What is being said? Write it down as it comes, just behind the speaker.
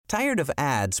Tired of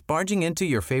ads barging into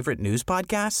your favorite news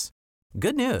podcasts?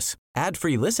 Good news.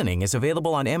 Ad-free listening is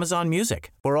available on Amazon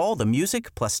Music for all the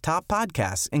music plus top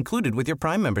podcasts included with your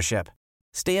Prime membership.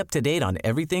 Stay up to date on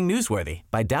everything newsworthy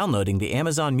by downloading the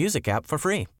Amazon Music app for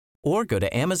free or go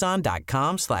to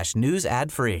amazon.com/news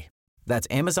ad free. That's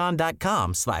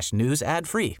amazon.com/news ad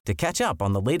free to catch up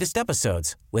on the latest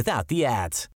episodes without the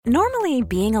ads. Normally,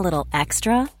 being a little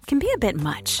extra can be a bit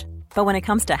much, but when it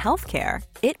comes to healthcare,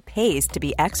 it pays to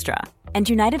be extra. And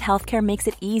United Healthcare makes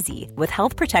it easy with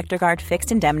Health Protector Guard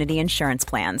fixed indemnity insurance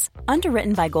plans.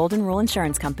 Underwritten by Golden Rule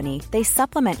Insurance Company, they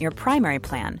supplement your primary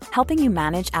plan, helping you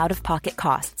manage out-of-pocket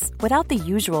costs without the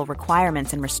usual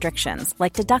requirements and restrictions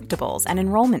like deductibles and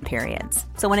enrollment periods.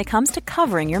 So when it comes to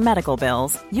covering your medical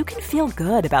bills, you can feel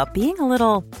good about being a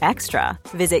little extra.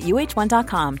 Visit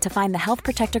uh1.com to find the Health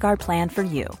Protector Guard plan for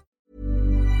you.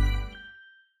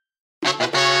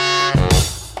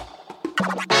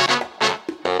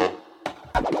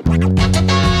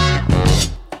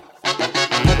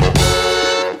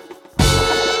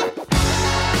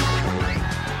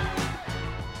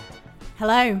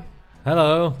 Hello.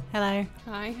 Hello. Hello.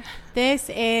 Hi. This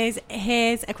is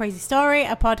Here's a Crazy Story,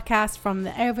 a podcast from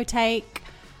The Overtake,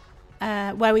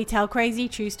 where we tell crazy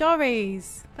true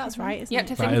stories. That's right, isn't You have it?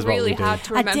 to think really hard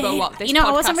to remember what this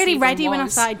I wasn't really podcast ready even when I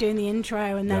was. started doing the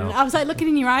intro, and then No. I was like looking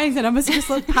in your eyes, and I must have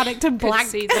just looked panicked and Could blank.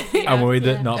 see the fear. I'm worried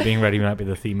Yeah. that not being ready might be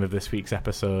the theme of this week's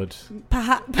episode.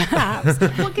 Perhaps.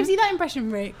 What gives you that impression,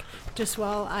 Rick? Just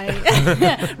while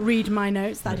I read my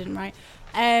notes that I didn't write.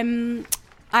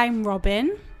 I'm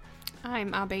Robin.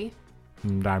 I'm Abby.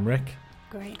 And I'm Rick.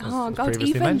 Great. Oh as god, previously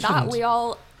even that mentioned. we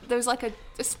all there was like a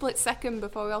split second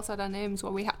before we all said our names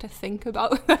where we had to think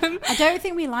about them. I don't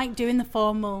think we like doing the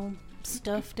formal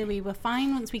stuff, do we? We're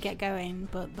fine once we get going,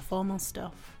 but the formal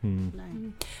stuff,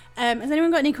 no. Has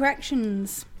anyone got any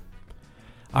corrections?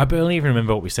 I barely even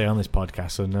remember what we say on this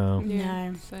podcast, so no.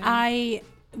 No. same. I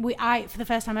for the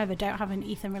first time ever don't have an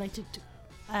Ethan related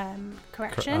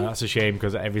correction. That's a shame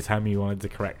because every time you wanted to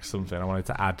correct something, I wanted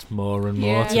to add more and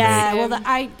more Yeah. to Yeah, make, well,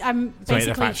 I'm to make the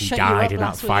basically fact he shut you died up in that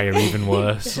last fire week. even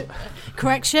worse.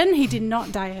 Correction, he did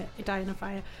not die in a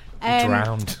fire.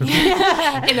 Drowned.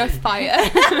 In a fire.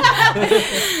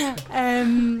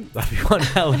 That'd be one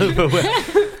hell of a way.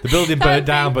 The building burnt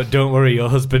down, but don't worry, your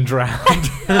husband drowned.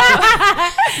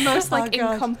 Most like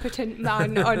God. incompetent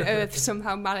man on earth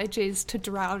somehow manages to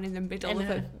drown in the middle In of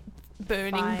a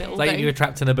burning fire. building. Like you were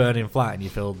trapped in a burning flat and you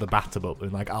filled the bathtub up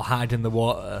and like, I'll hide in the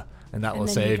water and that And will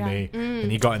then you save drown. me.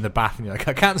 And you got in the bath and you're like,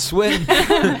 I can't swim.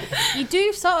 You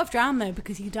do sort of drown though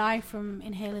because you die from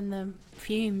inhaling the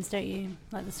fumes, don't you?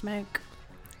 Like the smoke.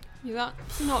 Yeah,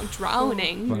 that's not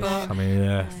drowning, Well, but I mean,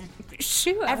 yeah.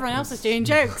 sure. Everyone else is doing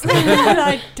jokes.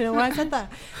 I don't know why I said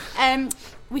that.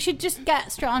 We should just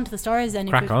get straight on to the stories then.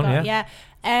 Crack if we've on, got,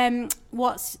 yeah.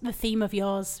 What's the theme of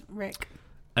yours, Rick?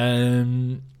 A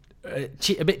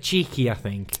bit cheeky, I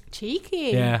think.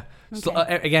 Cheeky. Yeah. So,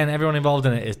 Okay. again, everyone involved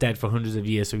in it is dead for hundreds of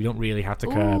years, so we don't really have to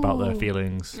care about their Ooh.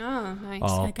 feelings Oh, nice.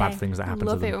 or Okay. bad things that happen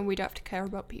Love to it them. when we don't have to care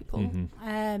about people.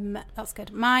 Mhm. That's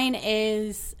good. Mine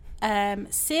is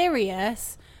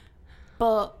serious,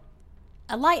 but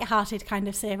a light-hearted kind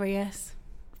of serious.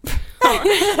 All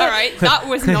right, that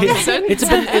was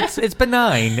nonsense. It's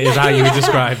benign, is how you would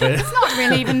describe it. Not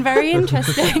really even very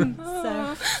interesting.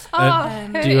 So.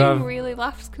 do you have- Really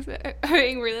laughs because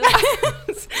hurting really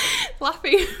laughs.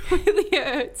 Laughing really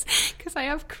hurts because I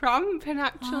have cramp, and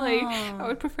actually I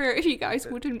would prefer it if you guys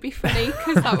wouldn't be funny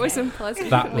because that was unpleasant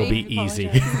That for will me. be easy.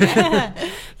 Yeah,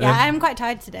 I'm quite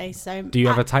tired today. So. Do you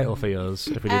have a title for yours?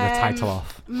 If we do the title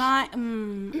off. Do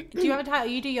you have a title?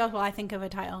 You do yours while I think of a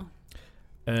title.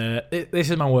 This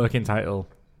is my working title.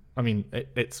 I mean,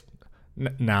 it's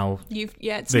now.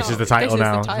 It's This not, is the title this is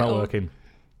now. the It's not title. working.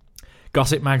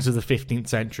 Gossip mags of the 15th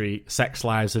century. Sex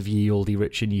lives of ye olde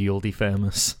rich and ye olde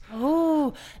famous.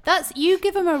 Oh, that's you.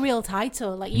 Give them a real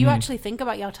title. Like you actually think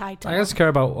about your title. I just care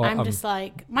about what I'm just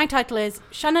like my title is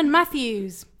Shannon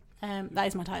Matthews. That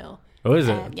is my title. Oh, is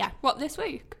it? Yeah. What, this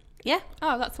week? Yeah.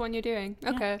 Oh, that's the one you're doing.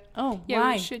 Okay. Oh, Yeah,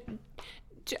 why? we should.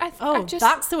 I Oh, just,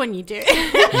 that's the one you do. No,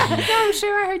 I'm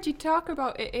sure I heard you talk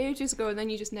about it ages ago, and then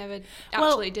you just never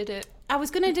actually did it. I was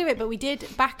gonna do it, but we did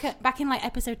back in like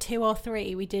episode 2 or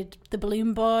 3. We did the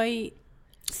Balloon Boy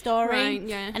story, Right,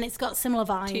 yeah. and it's got similar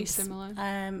vibes. Too similar.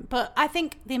 But I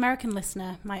think the American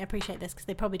listener might appreciate this because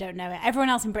they probably don't know it. Everyone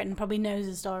else in Britain probably knows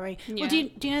the story. Yeah. Well, do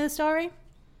you know the story?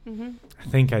 I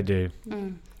think I do.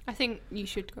 I think you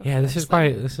should go. Yeah, this first is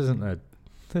then. quite.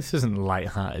 This isn't a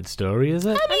light-hearted story, is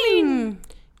it? I mean,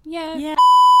 yeah. Yeah.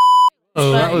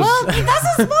 Oh, that was. Well, that's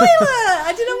a spoiler.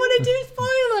 I didn't want to do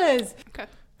spoilers. Okay.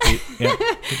 Yeah.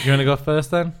 Do you want to go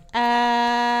first then?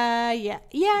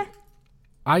 Yeah.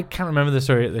 I can't remember the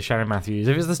story of the Shannon Matthews.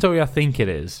 If it's the story I think it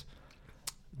is,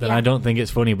 then I don't think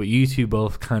it's funny. But you two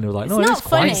both kind of like, no, it's quite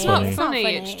funny. It's not funny.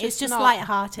 It's just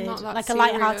light-hearted, like a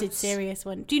light-hearted, serious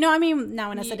one. Do you know what I mean? Now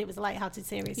when I said it was a light-hearted,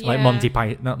 serious one, like Monty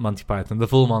Python, not Monty Python, the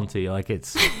full Monty. Like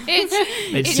it's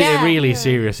really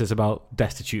serious. It's about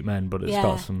destitute men, but it's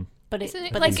got some. But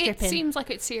it seems like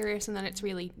it's serious, and then it's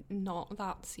really not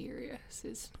that serious.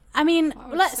 Let's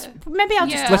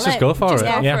just go for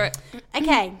it.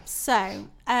 Okay, so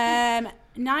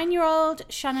 9-year-old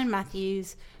Shannon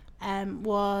Matthews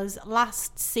was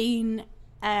last seen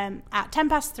at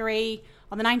 3:10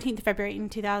 on the 19th of February in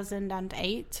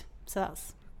 2008. So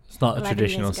that's it's not a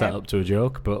traditional setup to a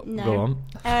joke, but go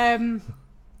on.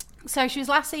 So she was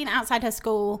last seen outside her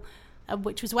school,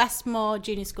 which was Westmore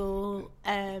Junior School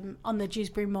on the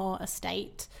Dewsbury Moor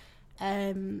estate,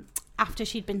 after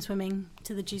she'd been swimming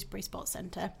to the Dewsbury Sports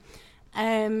Centre.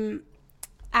 So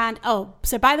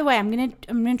by the way, I'm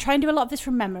gonna try and do a lot of this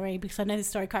from memory because I know this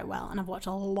story quite well and I've watched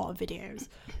a lot of videos,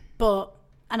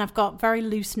 and I've got very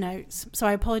loose notes, so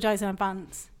I apologise in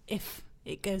advance if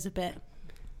it goes a bit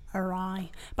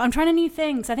awry. But I'm trying to new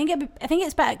things. I think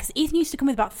it's better because Ethan used to come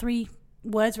with about 3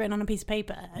 words written on a piece of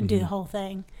paper and do the whole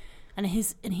thing. And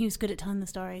he was good at telling the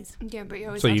stories. Yeah, but you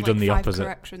always you've done the 5 opposite.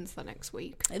 corrections the next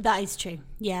week. That is true.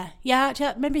 Yeah.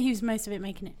 Actually, maybe he was most of it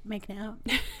making it up.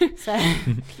 So,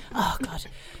 oh god,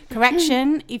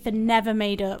 correction. Ethan never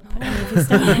made up any of his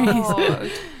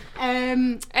stories.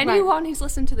 Anyone who's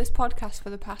listened to this podcast for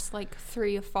the past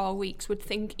 3 or 4 weeks would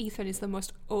think Ethan is the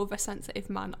most oversensitive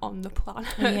man on the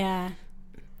planet. Yeah,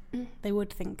 they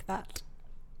would think that.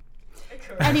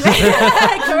 Anyway,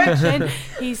 correction.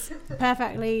 He's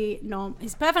perfectly normal.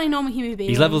 He's a perfectly normal human being.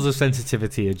 His levels of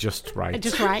sensitivity are just right.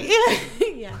 Just right.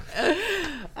 Yeah.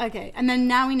 Okay. And then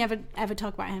now we never ever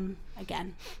talk about him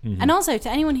again. Mm-hmm. And also to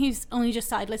anyone who's only just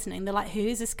started listening, they're like, "Who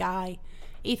is this guy?"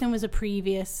 Ethan was a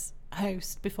previous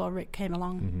host before Rick came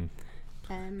along.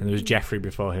 Mm-hmm. And there was Jeffrey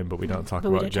before him, but we don't talk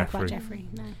about Jeffrey. Talk about Jeffrey.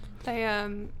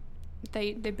 No.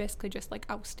 They basically just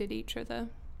ousted each other.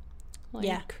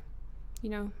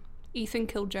 Ethan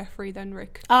killed Jeffrey, then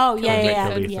Rick. Oh,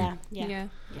 yeah.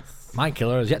 Yes. My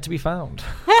killer has yet to be found.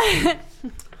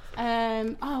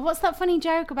 What's that funny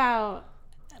joke about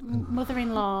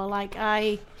mother-in-law?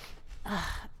 I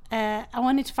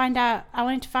wanted to find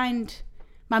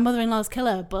my mother-in-law's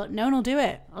killer, but no one will do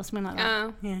it, or something like that.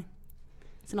 Oh. Yeah.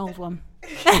 It's an old one.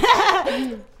 Is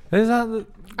that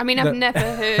I've never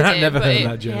heard it. I've never heard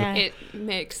that joke. Yeah. It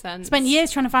makes sense. Spent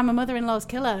years trying to find my mother-in-law's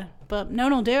killer, but no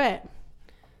one will do it.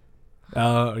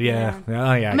 Oh, yeah.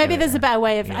 Oh, yeah. Maybe there's a better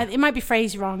way of... Yeah. It might be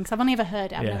phrased wrong, because I've only ever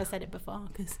heard it. I've never said it before.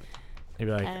 Cause, you'd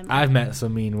be like, I've met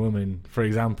some mean woman. For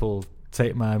example,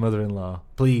 take my mother-in-law.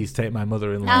 Please take my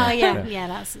mother-in-law. Oh, yeah.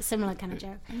 That's a similar kind of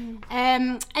joke.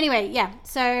 Anyway, yeah.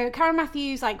 So Karen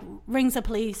Matthews, rings the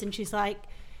police, and she's like,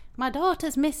 my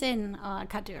daughter's missing. Oh, I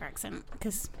can't do her accent,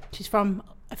 because she's from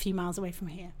a few miles away from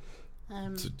here.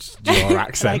 Your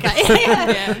accent.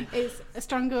 It's a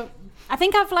stronger... I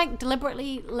think I've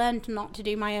deliberately learned not to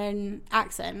do my own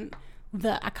accent,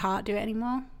 that I can't do it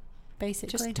anymore.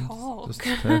 Basically, just talk.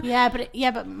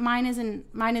 But mine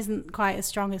isn't quite as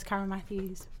strong as Karen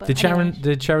Matthews. But did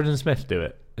Sheridan Smith do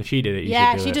it? If she did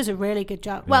it, she does a really good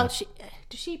job. Yeah. Well,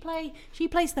 she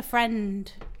plays the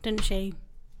friend, doesn't she?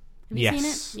 Have you seen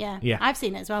it? Yeah. I've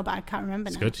seen it as well, but I can't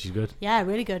remember now. Good. She's good. Yeah,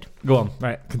 really good. Go on.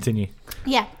 Right, continue.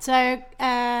 Yeah. So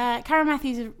Karen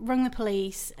Matthews has rung the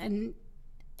police, and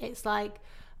it's like,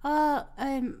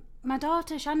 my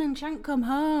daughter Shannon shan't come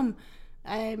home.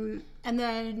 And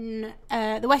then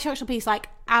the West Yorkshire Police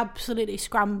absolutely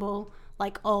scramble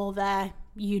all their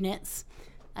units,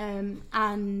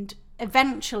 and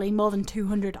eventually more than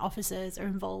 200 officers are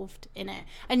involved in it.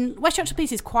 And West Yorkshire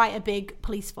Police is quite a big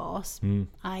police force,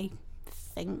 I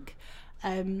think.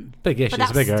 Big-ish,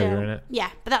 it's a big area, isn't it? Yeah,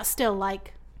 but that's still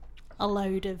a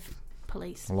load of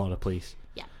police. A lot of police.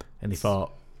 Yeah. And they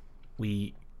thought,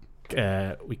 we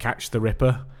catch the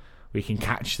Ripper, we can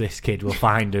catch this kid, we'll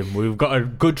find him. We've got a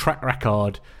good track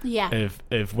record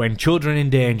of when children in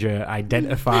danger,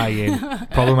 identifying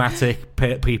problematic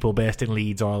people based in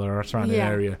Leeds or the surrounding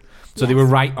area. So they were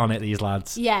right on it, these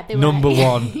lads. Yeah, they were. Number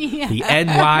one, the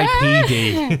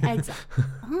NYPD. Exactly.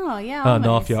 Oh, yeah.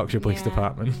 North Yorkshire Police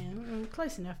Department. Yeah,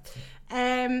 close enough.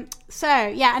 And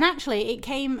actually it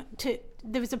came to...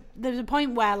 There was a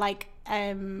point where, a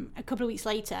couple of weeks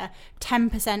later,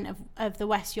 10% of the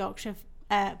West Yorkshire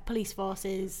police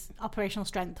force's operational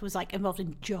strength was involved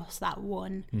in just that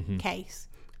one case,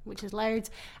 which is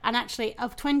loads. And actually,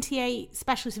 of 28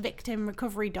 specialist victim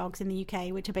recovery dogs in the UK,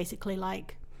 which are basically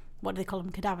what do they call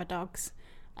them, cadaver dogs?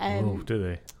 Do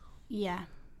they? Yeah,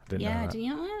 Yeah, did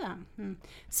you not know that?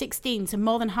 16, so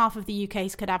more than half of the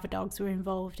UK's cadaver dogs were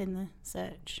involved in the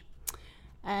search.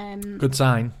 Good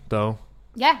sign, though.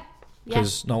 Yeah.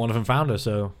 Because not one of them found her,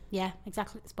 so... Yeah,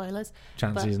 exactly. Spoilers.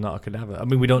 Chances he's not a cadaver. I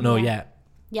mean, we don't know yet.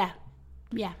 Yeah,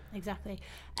 exactly.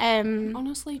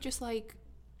 Honestly, just like...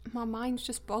 My mind's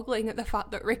just boggling at the fact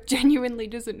that Rick genuinely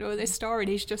doesn't know this story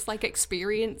and he's just like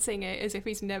experiencing it as if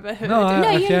he's never heard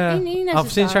it. He knows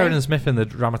I've seen Sheridan Smith in the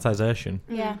dramatisation.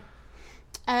 Yeah.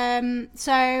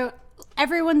 So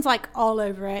everyone's like all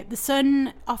over it.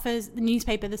 The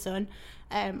newspaper The Sun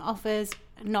offers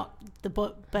not the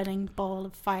burning ball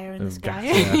of fire in the sky.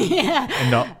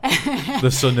 And not the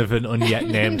son of an unyet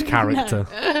named character.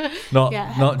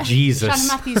 Not Jesus. Shannon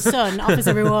Matthews' son offers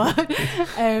a reward.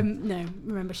 No,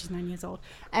 remember she's 9 years old.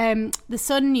 The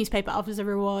Sun newspaper offers a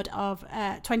reward of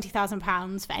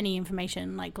 £20,000 for any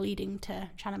information like leading to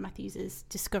Shannon Matthews'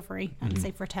 discovery and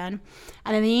safe return,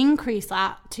 and then they increase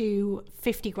that to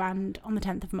 50 grand on the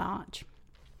 10th of March.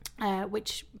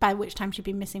 By which time she'd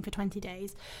been missing for 20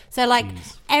 days. So, like,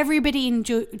 everybody in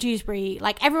Dewsbury,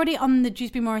 like, everybody on the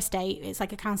Dewsbury Moor estate, it's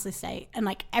like a council estate, and,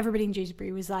 like, everybody in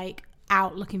Dewsbury was, like,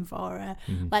 out looking for her.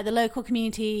 Like, the local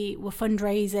community were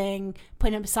fundraising,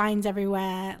 putting up signs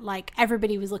everywhere. Like,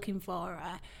 everybody was looking for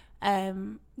her.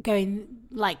 Going,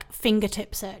 like,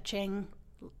 fingertip searching,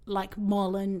 like,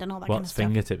 Moorland and all that kind of stuff.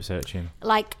 What's fingertip searching?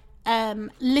 Like,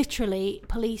 literally,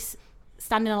 police...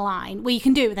 stand in a line. Well, you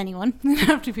can do it with anyone. You don't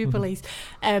have to be police.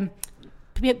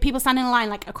 People stand in a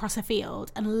line like across a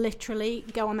field and literally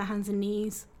go on their hands and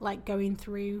knees, like going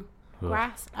through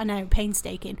grass. I know,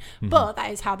 painstaking, but that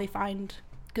is how they find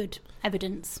good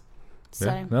evidence. So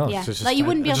like you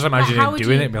wouldn't be able to imagine like,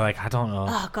 doing it and be like, I don't know.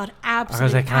 Oh god,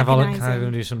 absolutely. Can I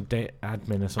go do some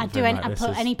admin or something? I'd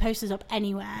put any posters up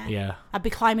anywhere. Yeah. I'd be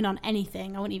climbing on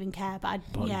anything. I wouldn't even care. But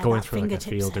going through like a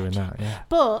field doing that. Yeah.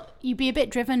 But you'd be a bit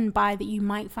driven by that. You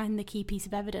might find the key piece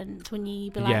of evidence when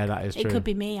you be like, yeah, that is true. It could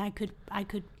be me. I could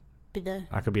be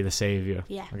the savior.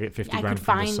 Yeah. I get 50 grand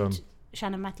from the Sun. I could find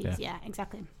Shannon Matthews. Yeah,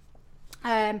 exactly.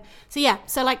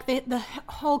 So like the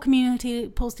whole community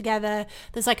pulls together.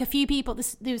 There's like a few people.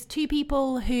 There was two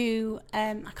people who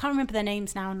I can't remember their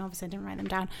names now, and obviously I didn't write them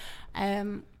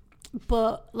down.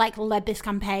 But like led this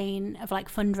campaign of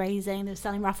like fundraising. They were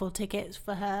selling raffle tickets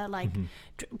for her, like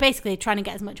basically trying to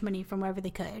get as much money from wherever they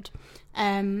could.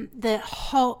 The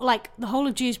whole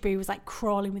of Dewsbury was like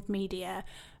crawling with media.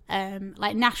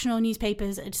 Like national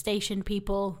newspapers had stationed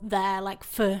people there like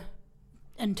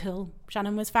until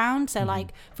Shannon was found, so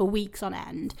like for weeks on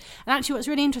end. And actually what's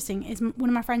really interesting is one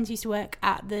of my friends used to work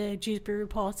at the Dewsbury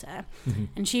Reporter,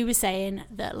 and she was saying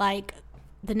that like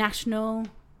the national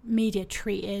media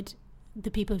treated the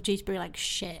people of Dewsbury like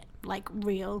shit, like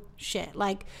real shit.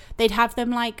 Like they'd have them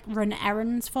like run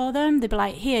errands for them. They'd be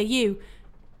like, here, you,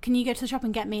 can you go to the shop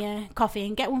and get me a coffee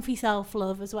and get one for yourself,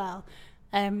 love, as well.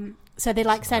 So they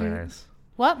like send nice.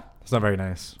 What? It's not very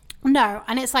nice. No,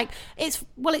 and it's like it's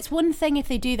one thing if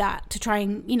they do that to try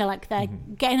and like they're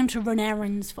getting them to run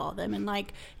errands for them and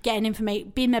like getting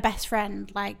information, being their best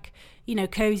friend, like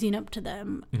cozying up to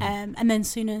them, and then as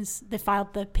soon as they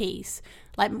filed the piece,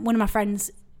 like one of my friends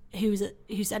who's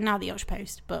now the Yorkshire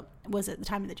Post but was at the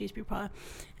time of the Dewsbury Reporter,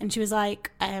 and she was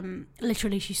like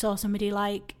literally she saw somebody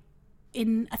like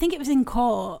I think it was in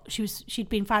court, she'd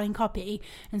been filing copy,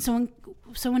 and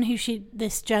someone who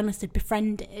this journalist had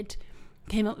befriended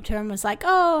came up to her and was like,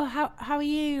 oh, how are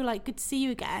you, like good to see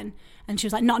you again, and she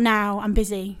was like, not now, I'm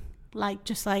busy, like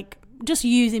just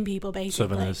using people basically.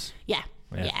 Southerners. Yeah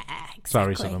exactly.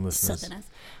 Sorry, Southern listeners. Southerners.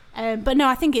 But no,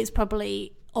 I think it's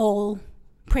probably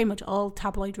pretty much all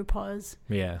tabloid reporters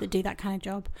that do that kind of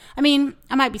job. I mean,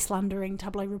 I might be slandering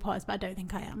tabloid reporters, but I don't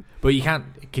think I am. But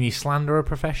can you slander a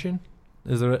profession?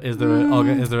 Is there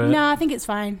no, I think it's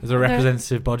fine. Is there a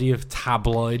representative body of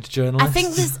tabloid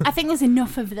journalists? I think there's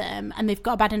enough of them, and they've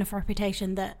got a bad enough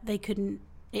reputation that they couldn't.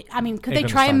 Could they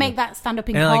try and make that stand up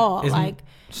in court? Like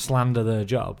slander their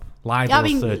job,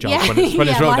 libel's their job. When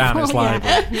it's wrote down, it's libel.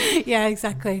 Yeah,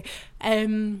 exactly.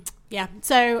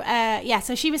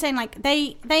 So she was saying like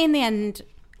they in the end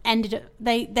ended up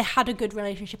they had a good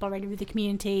relationship already with the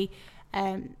community,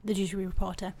 the Dewsbury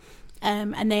Reporter,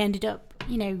 and they ended up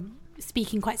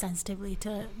speaking quite sensitively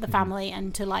to the family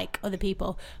and to like other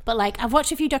people. But like I've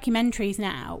watched a few documentaries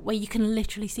now where you can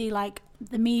literally see like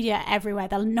the media everywhere.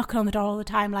 They're knocking on the door all the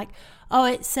time, like, oh,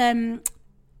 it's I'm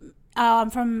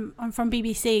from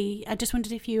BBC. I just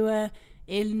wondered if you were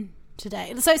in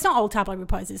today. So it's not all tabloid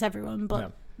reporters, it's everyone,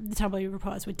 but the tabloid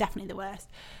reporters were definitely the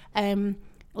worst.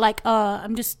 like, oh,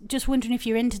 I'm just wondering if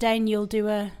you're in today and you'll do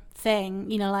a thing,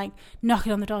 you know, like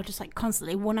knocking on the door just like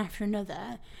constantly one after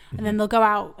another, and then they'll go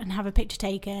out and have a picture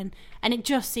taken, and it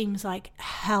just seems like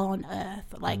hell on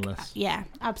earth, like endless. Yeah,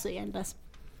 absolutely endless.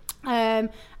 And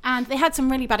they had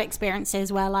some really bad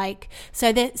experiences where, like,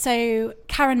 so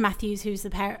Karen Matthews, who's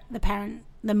the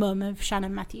mum of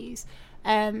Shannon Matthews,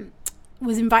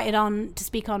 was invited on to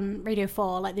speak on Radio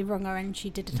 4. Like, they rung her and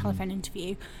she did a telephone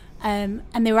interview, and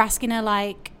they were asking her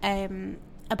like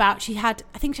about, I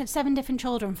think she had 7 different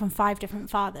children from 5 different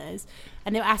fathers,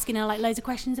 and they were asking her like loads of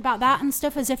questions about that and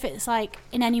stuff, as if it's like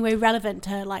in any way relevant to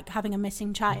her, like having a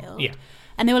missing child. Yeah.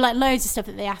 And there were like loads of stuff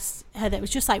that they asked her that was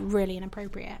just like really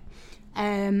inappropriate.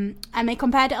 And they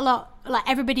compared it a lot, like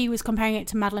everybody was comparing it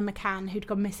to Madeleine McCann, who'd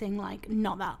gone missing like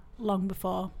not that long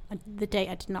before. The date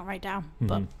I did not write down,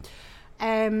 but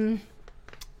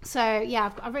so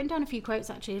yeah, I've written down a few quotes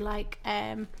actually, like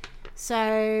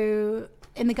so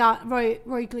in the Roy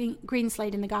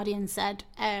Greenslade in The Guardian said,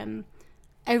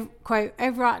 quote,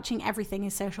 overarching everything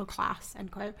is social class,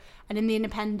 end quote. And in The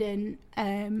Independent,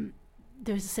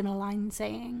 there was a similar line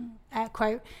saying,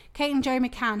 quote, Kate and Joe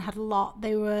McCann had a lot.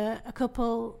 They were a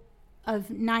couple of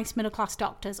nice middle-class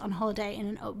doctors on holiday in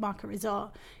an upmarket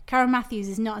resort. Karen Matthews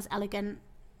is not as elegant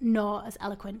nor as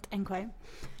eloquent, end quote.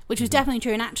 Which was definitely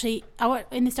true. And actually,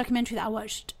 in this documentary that I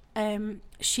watched, one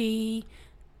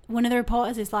of the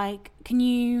reporters is like,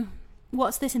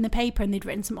 what's this in the paper? And they'd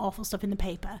written some awful stuff in the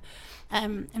paper.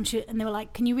 And they were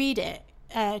like, can you read it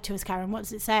to us, Karen? What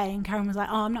does it say? And Karen was like,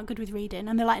 oh, I'm not good with reading.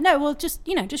 And they're like, no, well, just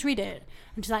read it.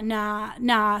 And she's like,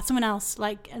 nah, someone else.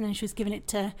 Like, and then she was giving it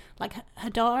to like her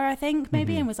daughter, I think,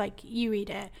 maybe, and was like, you read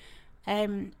it.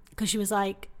 Because she was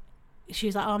like,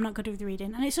 oh, I'm not good with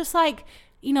reading. And it's just like,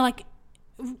 you know, like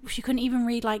she couldn't even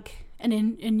read like a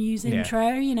news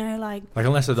intro, you know, like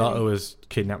unless the daughter was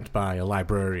kidnapped by a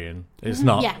librarian, it's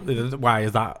not. Yeah. Why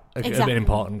is that an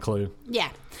important clue? Yeah.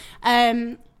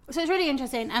 So it's really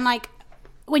interesting, and like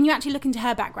when you actually look into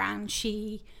her background,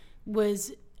 she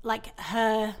was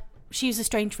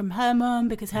estranged from her mum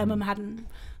because her mum hadn't,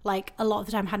 like, a lot of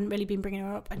the time hadn't really been bringing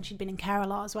her up, and she'd been in care a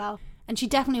lot as well. And she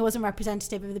definitely wasn't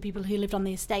representative of the people who lived on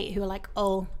the estate, who were like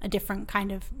all a different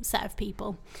kind of set of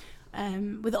people.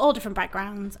 With all different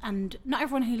backgrounds, and not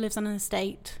everyone who lives on an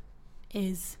estate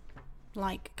is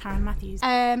like Karen Matthews.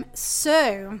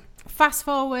 So fast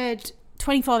forward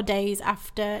 24 days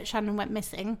after Shannon went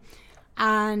missing,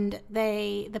 and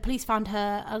the police found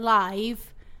her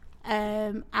alive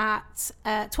at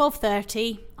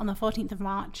 12:30 on the 14th of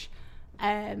March,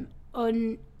 under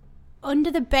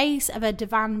the base of a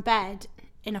divan bed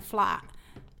in a flat.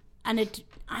 And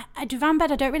a divan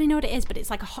bed, I don't really know what it is, but it's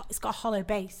like it's got a hollow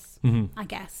base, I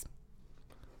guess.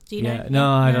 Do you know? No,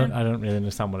 I don't really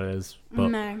understand what it is. But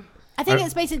no, I think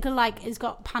it's basically like it's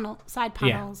got side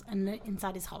panels, and the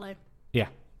inside is hollow. Yeah,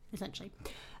 essentially.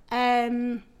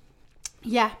 And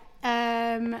a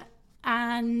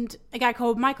guy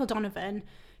called Michael Donovan,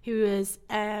 who was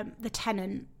the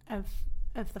tenant of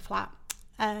the flat,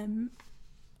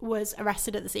 was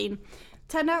arrested at the scene.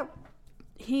 Turned out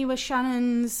he was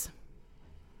Shannon's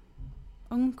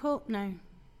uncle. No,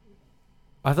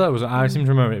 I thought it was. I seem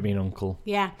to remember it being uncle.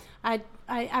 Yeah,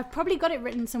 I've probably got it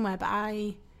written somewhere, but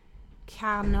I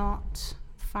cannot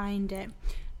find it.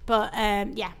 But I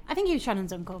think he was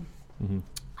Shannon's uncle.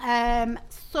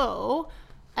 So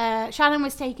Shannon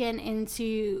was taken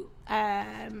into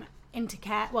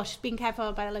care. Well, she's been cared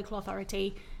for by the local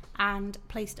authority and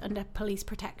placed under police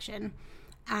protection.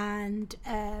 And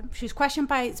she was questioned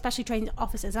by specially trained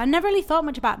officers. I never really thought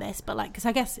much about this, but like, because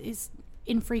I guess it's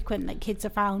infrequent that kids are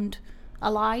found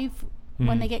alive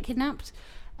when they get kidnapped.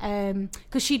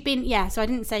 Because she'd been, so I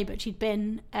didn't say, but she'd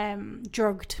been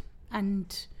drugged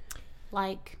and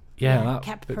like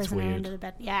kept prisoner under the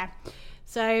bed. Yeah.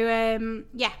 So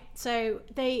so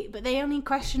they only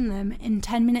question them in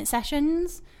 10-minute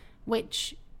sessions,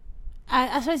 which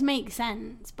I suppose makes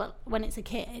sense, but when it's a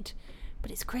kid. But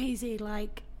it's crazy,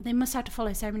 like, they must have to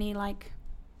follow so many, like,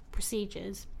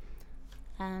 procedures.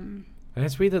 And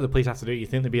it's weird that the police have to do it. You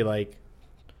think there'd be, like,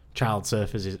 child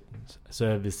services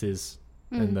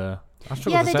in the...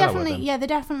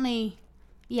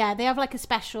 they have, like, a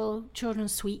special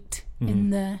children's suite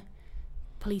in the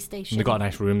police station. And they've got a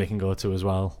nice room they can go to as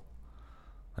well.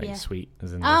 Like, suite,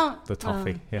 as in the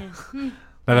toffee.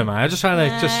 Never mind. I'm just trying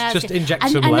to just inject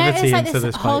some levity into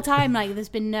this whole time. Like, there's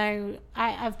been no.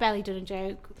 I've barely done a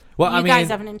joke. Well, you guys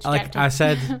haven't interjected. Like I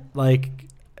said, like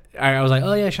I was like,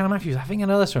 oh yeah, Shannon Matthews. I think I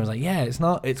know this one. I was like, yeah, it's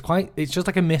not. It's quite. It's just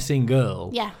like a missing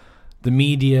girl. Yeah. The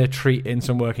media treating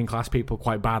some working class people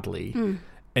quite badly,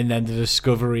 and then the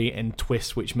discovery and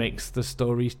twist which makes the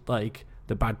story, like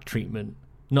the bad treatment,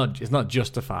 it's not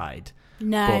justified.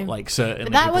 No, but like certainly.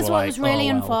 But that people was were what like, was really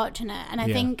oh, well. unfortunate, and I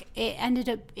think it ended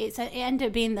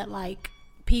up being that like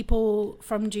people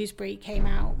from Dewsbury came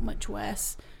out much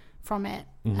worse from it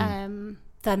than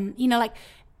like.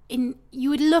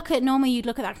 You'd look at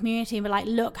that community and be like,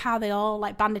 look how they all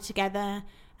like banded together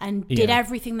and did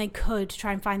everything they could to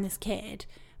try and find this kid.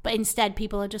 But instead,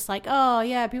 people are just like, oh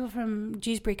yeah, people from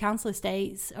Dewsbury Council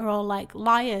Estates are all like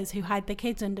liars who hide their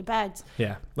kids under beds.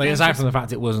 Yeah, like aside from the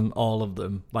fact it wasn't all of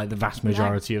them, like the vast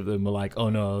majority of them were like, oh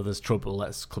no, there's trouble,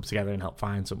 let's club together and help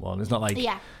find someone. It's not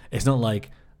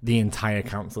like the entire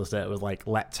council estate was like,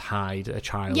 let's hide a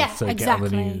child to get on the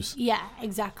news. Yeah,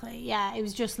 exactly. Yeah, it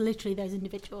was just literally those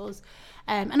individuals.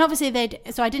 And obviously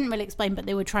so I didn't really explain, but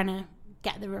they were trying to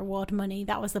get the reward money.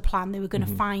 That was the plan. They were going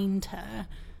to find her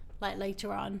like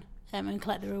later on and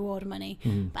collect the reward money.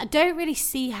 But I don't really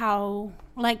see how,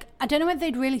 like, I don't know whether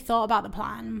they'd really thought about the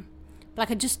plan. But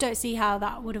like, I just don't see how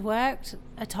that would have worked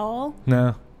at all.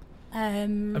 No. I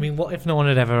mean, what if no one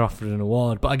had ever offered an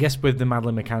award? But I guess with the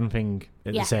Madeleine McCann thing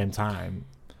at the same time,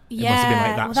 it must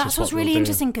have been like, that's what's really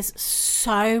interesting, because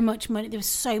so much money, there was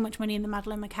so much money in the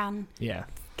Madeleine McCann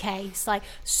case. Like,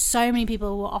 so many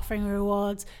people were offering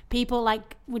rewards. People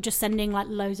like were just sending like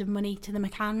loads of money to the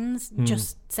McCanns,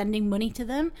 just sending money to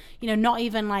them. You know, not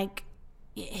even like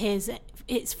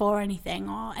it's for anything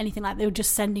or anything like that. They were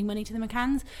just sending money to the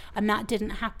McCanns, and that didn't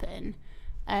happen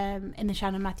in the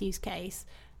Shannon Matthews case.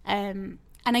 And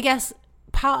I guess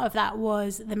part of that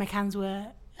was the McCanns were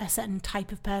a certain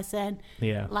type of person.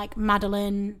 Yeah. Like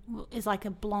Madeleine is like a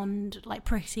blonde, like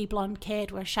pretty blonde kid,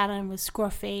 where Shannon was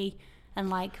scruffy and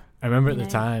like. I remember at the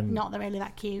time, not really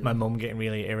that cute. My mum getting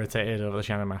really irritated over the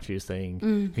Shannon Matthews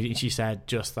thing. She said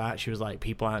just that. She was like,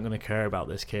 people aren't going to care about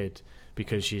this kid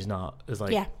because she's not as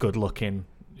like good looking.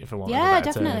 If I want,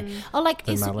 definitely. Or like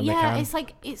it's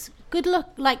like it's good look,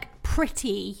 like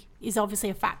pretty is obviously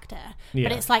a factor,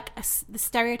 but it's like the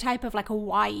stereotype of like a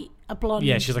blonde.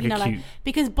 Yeah, she's like a cute.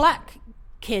 Because black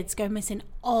kids go missing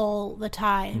all the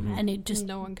time, and it just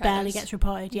barely gets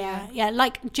reported. Yeah,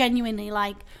 like genuinely,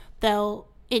 like they'll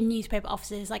in newspaper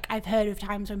offices. Like I've heard of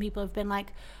times when people have been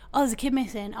like, "Oh, there's a kid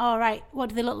missing. Oh, right, what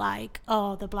do they look like?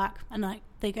 Oh, they're black," and like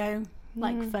they go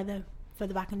like further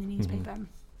back in the newspaper.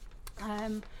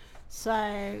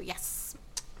 So yes.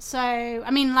 So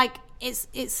I mean, like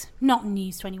it's not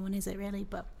News 21, is it really?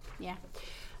 But yeah.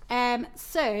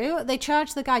 So they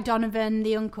charged the guy Donovan,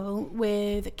 the uncle,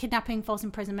 with kidnapping, false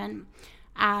imprisonment,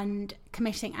 and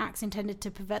committing acts intended to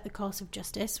pervert the course of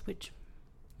justice, which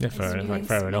fair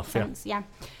enough. Yeah.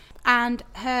 And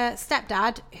her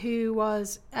stepdad, who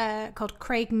was called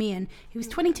Craig Meehan, he was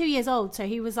 22 years old, so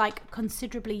he was like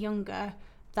considerably younger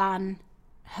than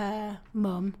her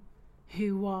mum,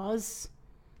 who was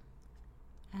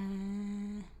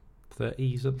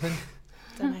 30 something.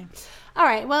 Don't know. All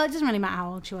right, well, it doesn't really matter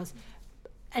how old she was,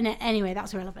 and anyway,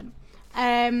 that's irrelevant.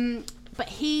 But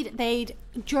they'd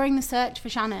during the search for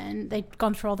Shannon, they'd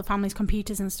gone through all the family's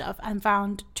computers and stuff and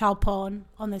found child porn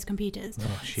on those computers.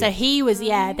 So he was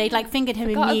they'd like fingered him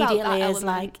immediately as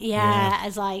like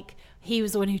as like he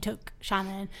was the one who took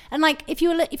Shannon. And like if you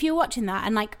were watching that,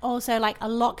 and like also like a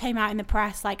lot came out in the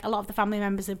press, like a lot of the family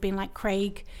members have been like,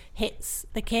 Craig hits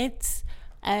the kids.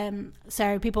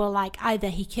 So people are like, either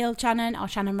he killed Shannon or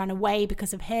Shannon ran away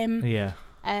because of him. Yeah.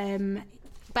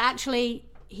 But actually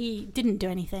he didn't do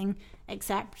anything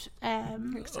except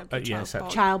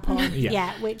child porn.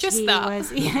 Which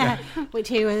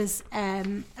he was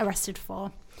arrested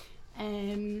for.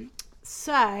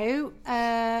 So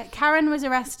Karen was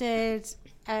arrested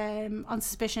on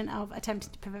suspicion of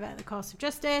attempting to pervert the course of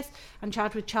justice and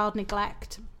charged with child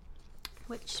neglect,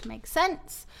 which makes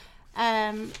sense.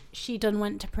 She done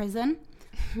went to prison.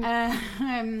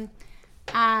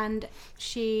 And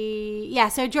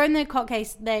so during the court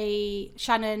case,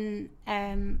 Shannon,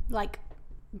 like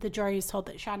the jury was told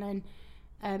that Shannon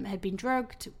had been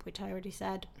drugged, which I already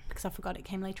said because I forgot it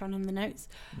came later on in the notes.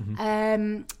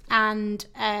 And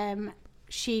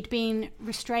she'd been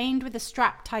restrained with a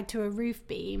strap tied to a roof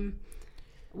beam,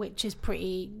 which is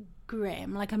pretty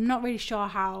grim. Like, I'm not really sure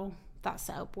how that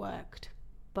setup worked,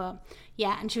 but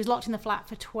yeah, and she was locked in the flat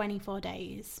for 24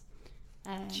 days.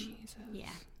 Jesus. Yeah.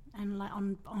 And like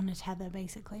on a tether,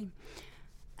 basically.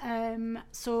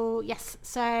 So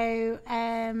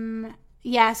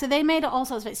they made all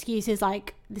sorts of excuses.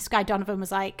 Like this guy Donovan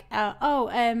was like,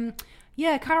 Karen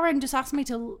just asked me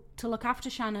to to look after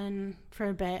Shannon for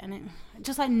a bit, and it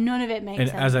just like none of it makes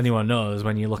sense. As anyone knows,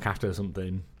 when you look after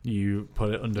something, you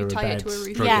put it under a bed,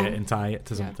 struggle it and tie it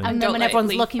to something. And then when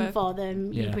everyone's looking for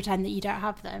them, you pretend that you don't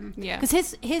have them. Yeah.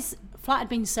 Because his flat had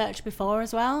been searched before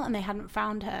as well, and they hadn't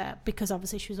found her because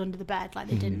obviously she was under the bed. Like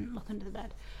they didn't look under the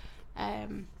bed.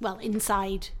 Well,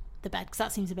 inside the bed, because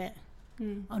that seems a bit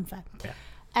unfair. Yeah.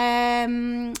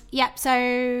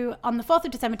 So on the 4th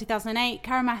of December 2008,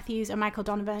 Karen Matthews and Michael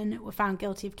Donovan were found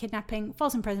guilty of kidnapping,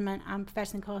 false imprisonment and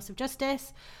perverting the course of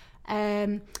justice.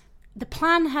 The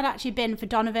plan had actually been for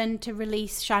Donovan to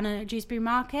release Shannon at Dewsbury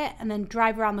Market and then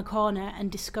drive around the corner and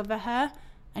discover her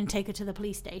and take her to the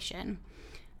police station,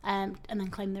 and then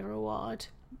claim the reward.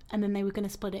 And then they were going to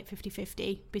split it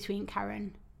 50-50 between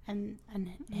Karen and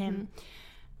him.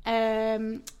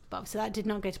 But obviously that did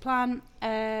not go to plan.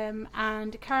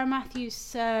 And Karen Matthews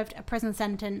served a prison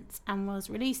sentence and was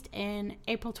released in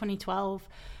April 2012.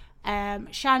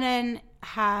 Shannon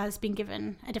has been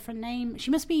given a different name.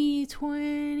 She must be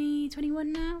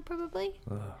 21 now, probably.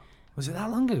 Was it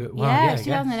that long ago? Wow, yeah, it's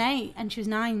 2008, and she was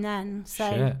 9 then,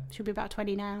 so she'll be about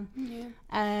 20 now. Yeah.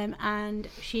 And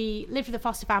she lived with a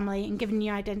foster family and given a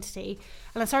new identity.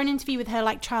 And I saw an interview with her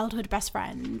like childhood best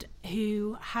friend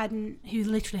who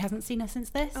literally hasn't seen her since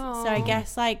this. Aww. So I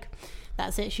guess like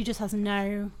that's it. She just has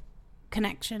no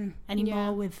connection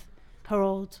anymore with her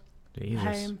old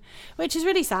home, which is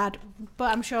really sad.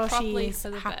 But I'm sure Probably she's for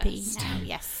the happy best. now.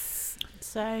 Yes.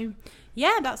 So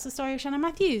yeah, that's the story of Shannon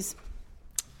Matthews.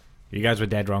 You guys were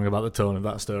dead wrong about the tone of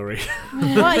that story.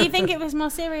 What, you think it was more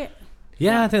serious?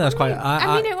 Yeah, I think that's quite...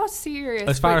 I mean, it was serious.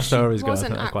 As far as stories go, I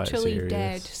wasn't think that's quite actually serious.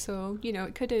 dead, so, you know,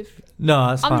 it could have... No,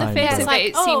 that's fine. On the face of it,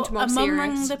 it seemed more a mum serious.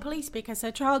 rang the police because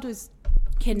her child was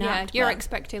kidnapped. Yeah, you're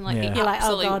expecting, like, the you're like, oh,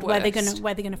 absolute God, worst.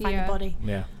 where they going to find the body?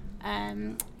 Yeah. Yeah.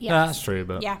 No, that's true,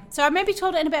 but... Yeah, so I maybe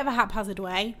told it in a bit of a haphazard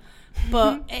way,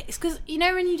 but it's because, you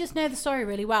know, when you just know the story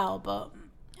really well,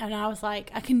 and I was like,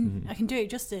 I can do it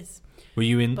justice. Were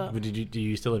you in? Do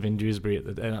you still live in Dewsbury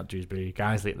not Dewsbury,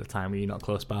 Guiseley at the time? Were you not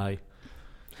close by?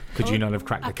 Could you not have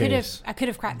cracked the case? I could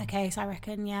have cracked the case, I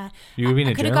reckon. Yeah. You were being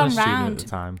a journalist student at the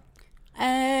time.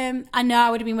 I know. I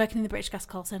would have been working in the British Gas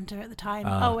call centre at the time.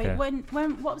 Okay. Wait,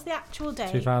 when? What was the actual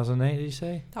date? 2008. Did you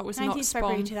say? That was 19th not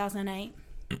February Spawn. 2008.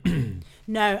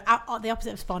 No, the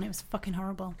opposite of Spawn. It was fucking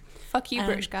horrible. Fuck you,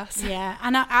 British Gas. Yeah,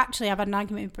 and I've had an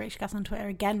argument with British Gas on Twitter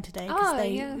again today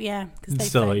because because they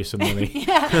still owe you some money.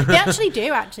 Yeah, they actually do.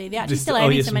 They actually still owe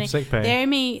me some money. Sick pay. They owe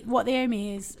me what they owe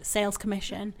me is sales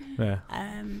commission. Yeah.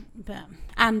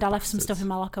 And I left some stuff in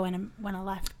my locker when I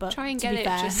left. But try and to get be it.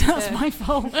 fair, Just that's my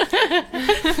fault.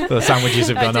 The sandwiches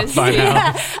have gone off by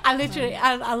now.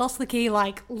 Yeah, I lost the key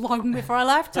like long before I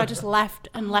left, so I just left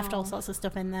all sorts of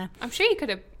stuff in there. I'm sure you could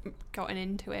have gotten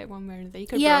into it one way or another. You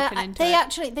could have broken into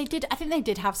it. They did. I think they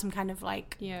did have some kind of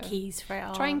like keys for it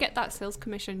all. Try and get that sales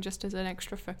commission just as an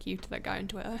extra fuck you to that guy on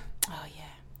Twitter. Oh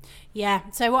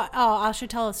yeah. So what? Oh, I should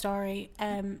tell a story.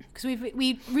 Because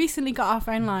we recently got our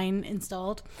phone line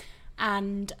installed,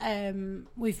 and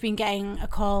we've been getting a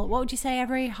call. What would you say,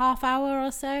 every half hour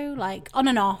or so, like on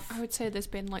and off? I would say there's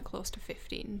been like close to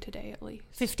 15 today at least.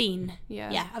 15.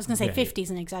 Yeah. I was gonna say 50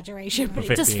 is an exaggeration, but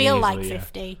Well, it does feel easily, like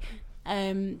 50.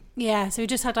 So we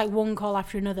just had like one call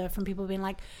after another from people being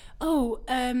like,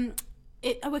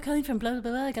 we're calling from blah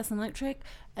blah blah gas and electric.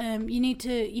 You need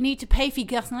to pay for your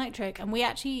gas and electric, and we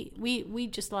actually we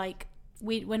just like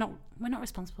we're not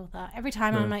responsible for that. Every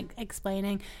time I'm like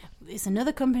explaining, it's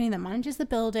another company that manages the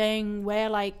building. We're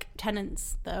like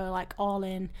tenants that are like all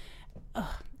in.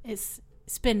 It's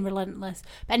been relentless.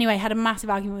 But anyway, had a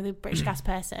massive argument with a British Gas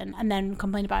person, and then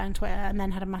complained about it on Twitter, and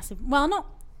then had not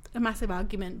a massive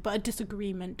argument, but a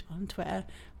disagreement on Twitter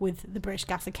with the British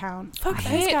Gas account. Fuck I those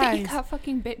hate that you guys. can't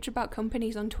fucking bitch about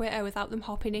companies on Twitter without them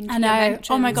hopping into I know. your mentions.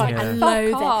 Oh my God, Like, I fuck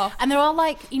loathe off. it. And they're all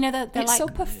like, they're It's like, so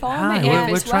performative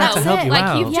we're as trying well. to help you like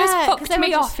out. you've just 'cause fucked they were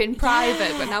me just- off in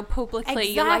private, but now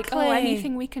publicly you're like, Exactly.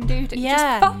 anything we can do to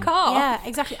just fuck off. Yeah,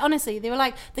 exactly. Honestly, they were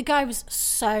like, the guy was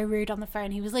so rude on the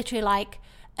phone. He was literally like,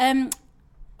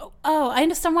 I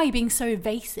understand why you're being so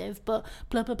evasive, but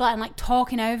blah blah blah, and like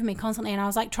talking over me constantly. And I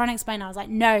was like trying to explain. I was like,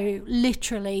 no,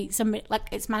 literally, somebody, like,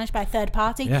 it's managed by a third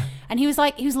party. Yeah. And he was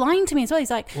lying to me as well.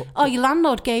 He's like, your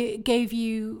landlord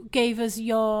gave us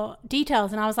your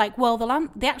details. And I was like, well,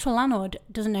 the actual landlord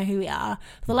doesn't know who we are.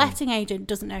 The letting agent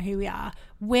doesn't know who we are.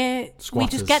 We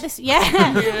just get this.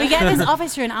 Yeah, we get this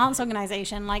office through an arts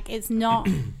organisation. Like, it's not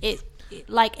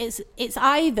it's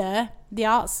either the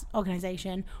arts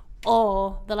organisation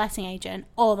or the letting agent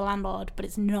or the landlord, but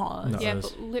it's not us. Yeah,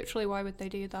 but literally, why would they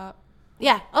do that?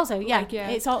 Yeah. Also, yeah, Like, yeah.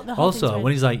 it's all the whole Also, thing's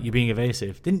when he's like, you're being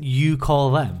evasive, didn't you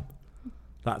call them?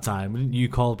 that time. Didn't you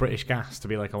call British Gas to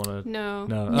be like, I want to... No.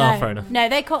 Oh, fair enough. No,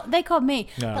 they called me.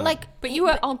 No. But you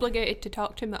weren't obligated to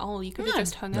talk to him at all. You could have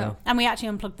just hung up. And we actually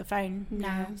unplugged the phone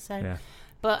now. So. Yeah.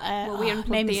 But we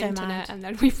unplugged the internet and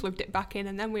then we plugged it back in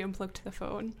and then we unplugged the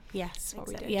phone. Yes, that's what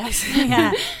we did. Yes,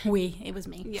 yeah. It was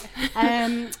me.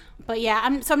 Yeah. But yeah,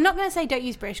 I'm not going to say don't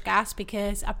use British Gas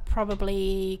because I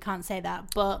probably can't say that.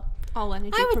 But all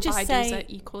energy I would providers just say, are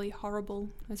equally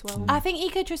horrible as well. I think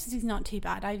Ecotricity is not too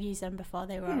bad. I've used them before;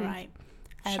 they were alright.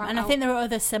 And I out. think there are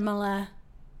other similar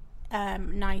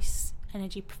nice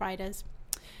energy providers.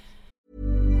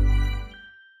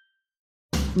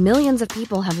 Millions of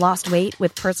people have lost weight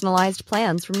with personalized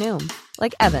plans from Noom.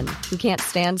 Like Evan, who can't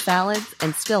stand salads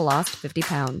and still lost 50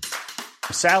 pounds.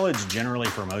 Salads generally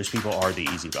for most people are the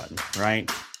easy button,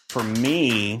 right? For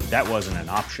me, that wasn't an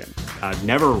option. I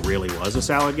never really was a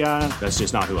salad guy. That's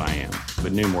just not who I am.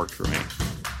 But Noom worked for me.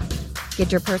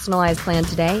 Get your personalized plan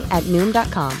today at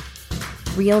Noom.com.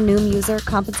 Real Noom user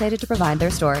compensated to provide their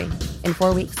story. In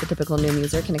 4 weeks, the typical Noom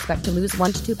user can expect to lose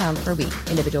 1 to 2 pounds per week.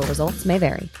 Individual results may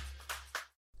vary.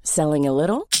 Selling a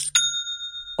little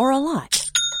or a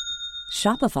lot?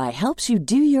 Shopify helps you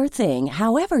do your thing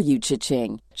however you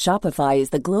cha-ching. Shopify is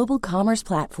the global commerce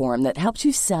platform that helps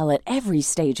you sell at every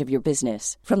stage of your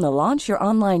business. From the launch your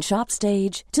online shop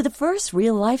stage to the first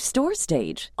real-life store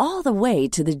stage, all the way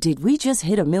to the did we just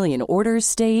hit a million orders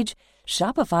stage.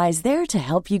 Shopify's there to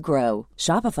help you grow.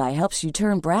 Shopify helps you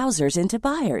turn browsers into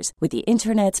buyers with the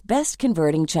internet's best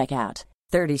converting checkout.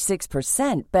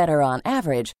 36% better on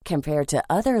average compared to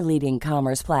other leading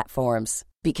commerce platforms.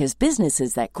 Because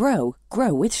businesses that grow,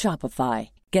 grow with Shopify.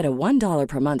 Get a $1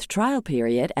 per month trial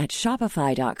period at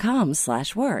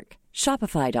shopify.com/work.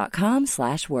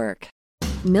 Shopify.com/work.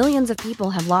 Millions of people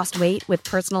have lost weight with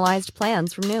personalized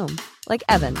plans from Noom. Like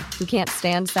Evan, who can't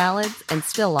stand salads and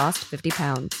still lost 50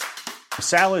 pounds.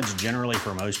 Salads generally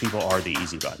for most people are the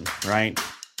easy button, right?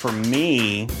 For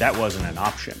me, that wasn't an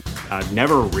option. I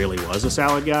never really was a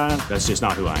salad guy. That's just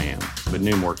not who I am. But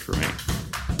Noom worked for me.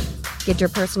 Get your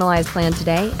personalized plan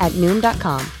today at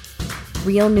Noom.com.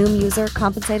 Real Noom user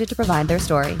compensated to provide their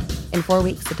story. In 4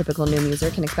 weeks, the typical Noom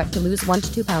user can expect to lose 1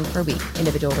 to 2 pounds per week.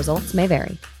 Individual results may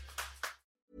vary.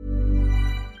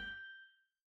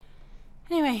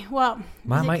 Anyway, well,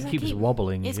 my mic keeps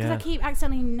wobbling. It's because I keep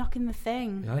accidentally knocking the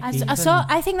thing. I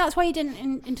think that's why you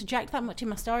didn't interject that much in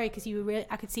my story because you were really,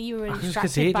 I could see you were really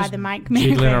distracted by the mic moving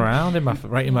jiggling around in my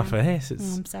in my face.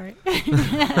 I'm sorry.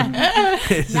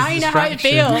 Now you know how it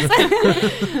feels.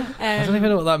 I don't even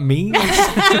know what that means.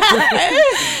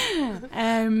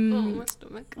 My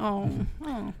stomach.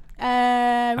 Rick,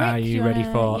 are you ready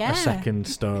for a second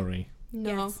story?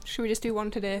 No. Yes. Should we just do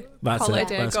one today? That's it.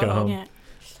 Let's go home. Yeah.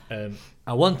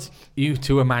 I want you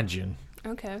to imagine.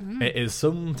 Okay. It is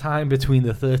sometime between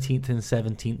the 13th and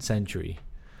 17th century.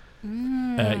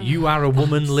 You are a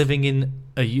woman living in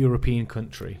a European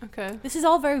country. Okay. This is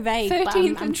all very vague.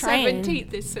 13th I'm and trying.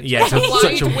 17th is such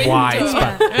such a wide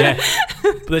span. Yeah.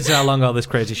 But this is how long all this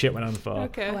crazy shit went on for.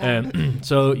 Okay. Wow.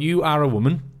 So you are a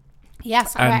woman.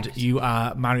 Yes, correct. And you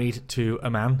are married to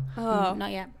a man. Oh, not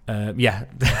yet.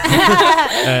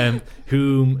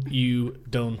 Whom you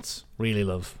don't really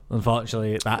love.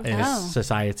 Unfortunately, that is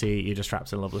society. You're just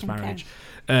trapped in a loveless marriage.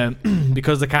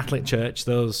 Because the Catholic Church,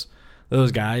 those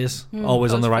guys,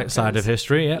 always on the right side of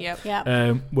history,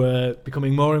 were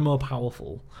becoming more and more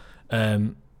powerful.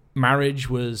 Sex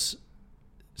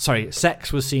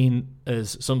was seen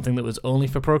as something that was only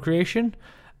for procreation.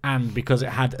 And because it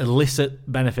had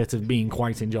illicit benefit of being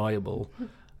quite enjoyable,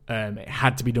 it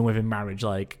had to be done within marriage.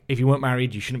 Like, if you weren't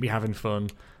married, you shouldn't be having fun.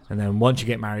 And then once you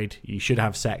get married, you should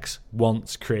have sex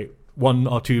once, create 1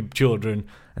 or 2 children,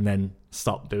 and then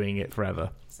stop doing it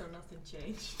forever. So nothing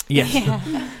changed. Yes. Yeah.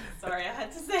 Sorry, I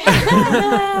had to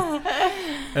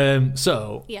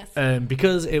say.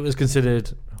 Because it was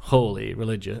considered holy,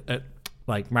 religious.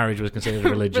 Like, marriage was considered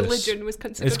religious. Religion was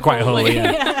considered It's quite holy,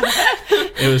 yeah.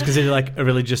 It was considered like a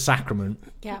religious sacrament.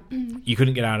 Yeah. You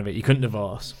couldn't get out of it. You couldn't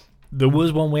divorce. There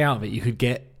was one way out of it. You could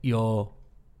get your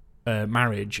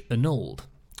marriage annulled.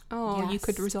 Oh, yes. You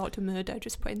could resort to murder,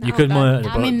 just putting that you could murder,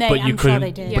 but you couldn't. Sure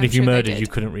they did. But if you murdered, you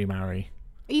couldn't remarry.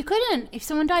 You couldn't. If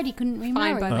someone died, you couldn't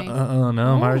remarry.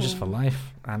 No, marriage is for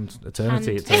life and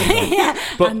eternity.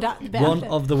 But one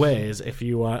of the ways, if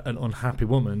you are an unhappy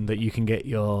woman, that you can get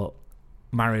your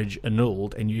marriage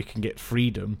annulled and you can get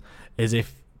freedom, is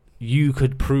if you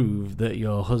could prove that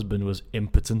your husband was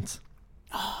impotent.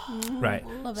 Right.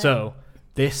 So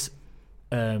this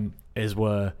is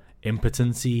where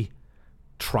impotency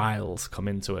trials come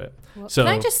into it. Well, so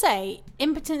can I just say,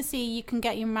 impotency, you can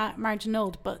get your marriage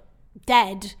annulled, but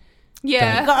dead,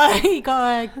 Yeah. You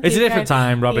gotta It's a different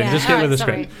time, Robin. Yeah. Just get with the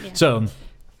Sorry. script. Yeah. So,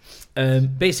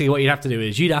 basically, what you'd have to do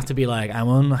is you'd have to be like, I'm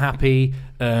unhappy.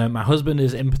 My husband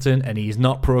is impotent and he's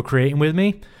not procreating with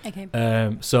me. Okay.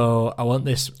 So I want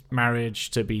this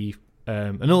marriage to be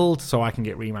annulled so I can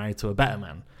get remarried to a better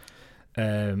man.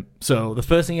 So the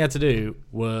first thing you had to do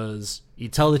was you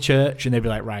tell the church, and they'd be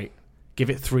like, right, give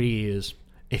it 3 years.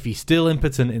 If he's still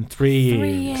impotent in 3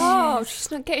 years, Oh,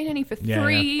 she's not getting any for Yeah.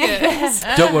 3 years.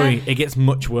 don't worry, it gets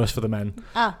much worse for the men.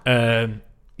 Ah.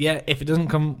 If it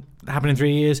doesn't happen in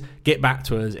 3 years, get back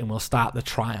to us and we'll start the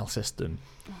trial system.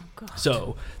 Oh, God.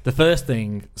 So the first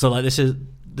thing, this is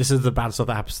the bad stuff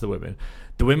that happens to the women.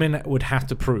 The women would have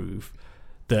to prove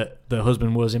that the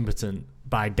husband was impotent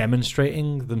by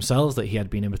demonstrating themselves that he had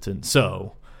been impotent.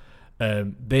 So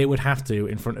they would have to,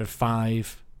 in front of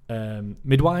 5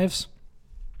 midwives,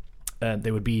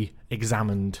 they would be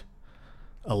examined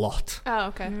a lot. Oh,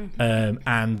 okay.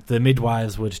 And the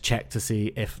midwives would check to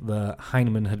see if the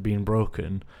hymen had been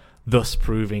broken, thus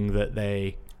proving that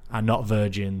they are not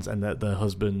virgins and that the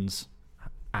husbands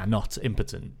are not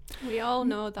impotent. We all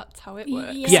know that's how it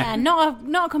works. Yeah,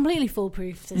 not a completely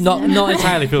foolproof system. Not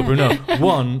entirely foolproof, no.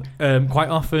 One, quite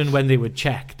often when they would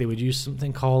check, they would use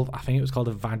something called, I think it was called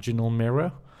a vaginal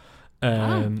mirror.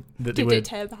 That they Did would, it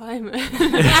tear the hymen?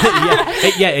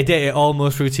 it did. It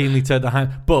almost routinely turned the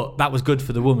hymen, but that was good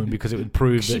for the woman because it would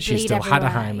prove that she bleed still had a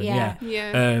everywhere, hymen. yeah.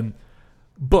 Yeah.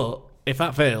 But if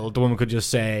that failed, the woman could just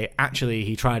say, actually,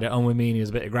 he tried it on with me and he was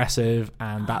a bit aggressive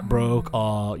and that broke,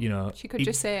 or, She could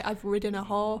just say, I've ridden a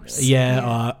horse. or he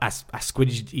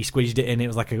squidged it in, it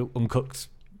was like an uncooked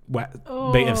wet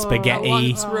bit of I spaghetti.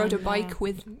 once rode a bike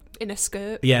in a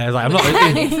skirt. Yeah, I was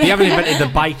like, you haven't invented the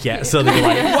bike yet, so they were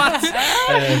like,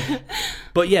 what?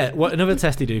 But yeah, what another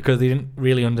test they do, because they didn't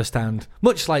really understand,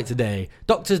 much like today,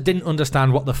 doctors didn't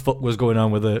understand what the fuck was going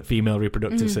on with the female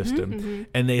reproductive system,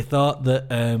 and they thought that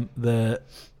the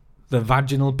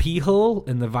vaginal pee hole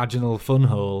and the vaginal fun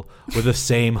hole were the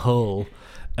same hole.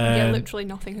 Literally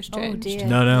nothing has Oh, changed. dear.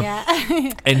 No.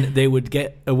 Yeah. And they would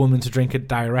get a woman to drink a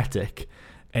diuretic,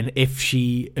 and if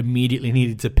she immediately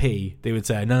needed to pee, they would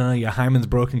say, no, your hymen's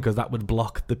broken because that would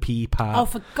block the pee part. Oh,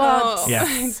 for God's Yeah.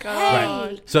 sake.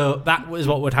 Right. So that was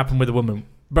what would happen with a woman.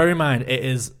 Bear in mind,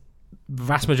 the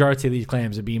vast majority of these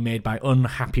claims are being made by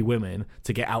unhappy women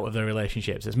to get out of their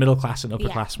relationships. It's middle class and upper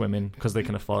class women because they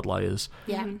can afford lawyers.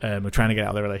 Yeah. Are trying to get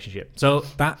out of their relationship. So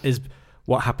that is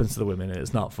what happens to the women, and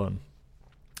it's not fun.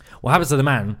 What happens to the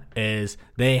man is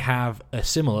they have a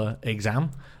similar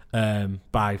exam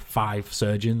by 5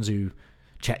 surgeons who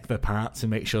check their parts and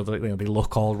make sure that they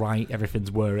look all right,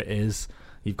 everything's where it is.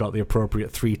 You've got the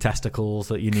appropriate 3 testicles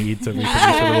that you need to reproduce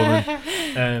with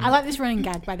a woman. I like this running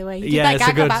gag, by the way. You did yeah, that it's a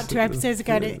gag good- about 2 episodes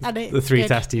ago. The 3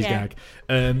 testes gag.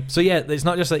 So yeah, it's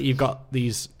not just that you've got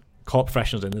these court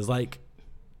professionals in. There's like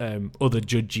other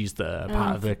judges that are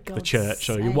part of the God's church,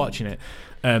 so you're sake. watching it.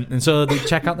 And so they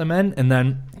check out the men, and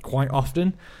then quite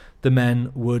often the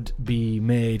men would be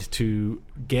made to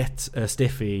get a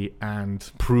stiffy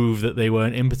and prove that they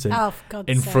weren't impotent Oh, for God's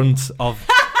in sake. front of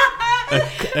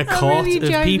a court really of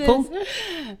enjoyed people. this.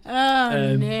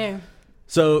 Oh, no.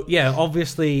 So, yeah,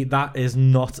 obviously that is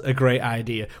not a great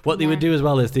idea. What they would do as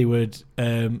well is they would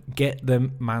get the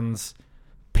man's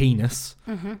penis,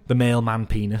 the male man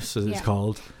penis, as it's Yeah.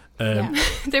 called.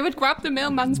 They would grab the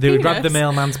mailman's They penis. would grab the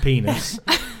mailman's penis.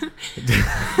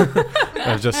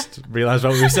 I've just realised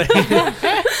what we were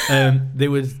saying. They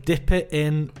would dip it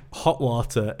in hot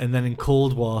water and then in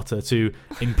cold water to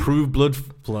improve blood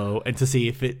flow and to see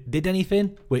if it did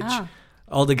anything, which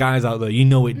all the guys out there,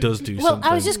 it does do Well,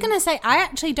 something. I was just going to say, I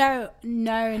actually don't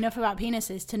know enough about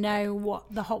penises to know what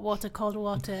the hot water, cold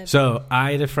water... So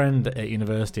I had a friend at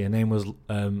university. Her name was.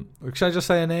 Should I just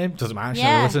say her name? Doesn't matter.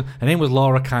 Yeah. Listen. Her name was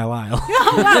Laura Carlisle.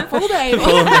 Oh, wow, full name.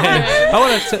 Full name.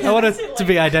 I wanted to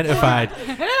be identified.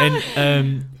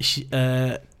 And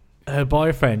her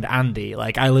boyfriend Andy.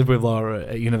 Like I lived with Laura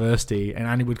at university, and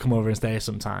Andy would come over and stay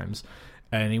sometimes.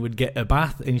 And he would get a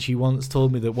bath, and she once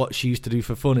told me that what she used to do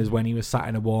for fun is when he was sat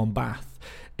in a warm bath,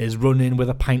 is run in with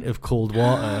a pint of cold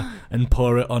water and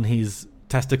pour it on his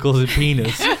testicles and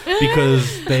penis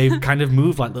because they kind of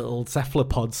move like little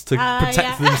cephalopods to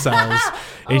protect themselves.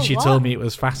 And she told me it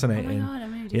was fascinating. Oh my God, I'm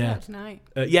going to do that tonight.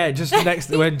 Just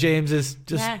next when James is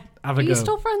just have a Are go. you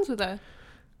still friends with her?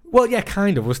 Well, yeah,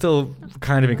 kind of. We're still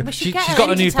kind of in. But She's get her got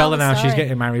a in to new tell fella the now. She's story.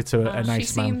 getting married to a She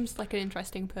nice man. seems like an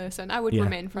interesting person. I would Yeah.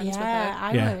 remain friends with Yeah,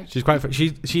 her. I would. She's quite.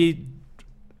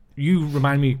 You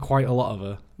remind me quite a lot of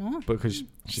her because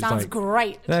she's Sounds like.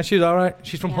 great. Yeah, she's all right.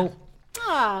 She's from Yeah. Hull.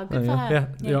 Oh, good for her.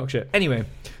 Yeah, Yorkshire. Anyway,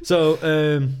 so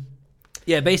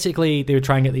basically they would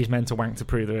try and get these men to wank to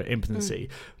prove their impotency.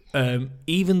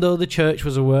 even though the church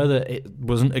was aware that it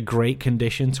wasn't a great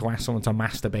condition to ask someone to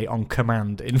masturbate on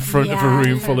command in front of a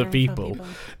room full of people,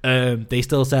 they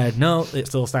still said, no, it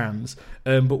still stands.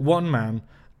 But one man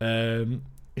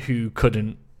who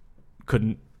couldn't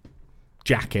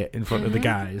jack it in front of the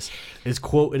guys is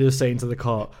quoted as saying to the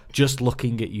court, just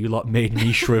looking at you lot made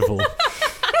me shrivel.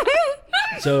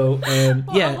 So,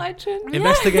 What a legend.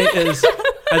 Investigators,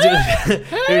 as it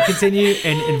would continue,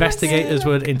 and investigators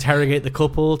would interrogate the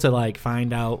couple to like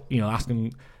find out, ask them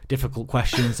difficult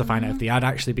questions to find out if they had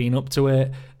actually been up to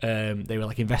it. They would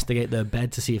like investigate their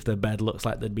bed to see if their bed looks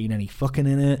like there'd been any fucking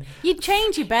in it. You'd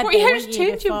change your bed. What, you had to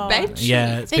change your bed sheet?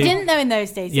 Yeah, they didn't know in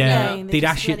those days. Yeah, they'd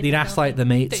ask like the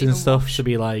mates and stuff to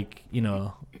be like, did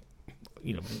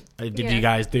you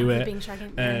guys do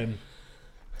it?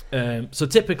 So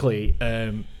typically,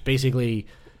 basically,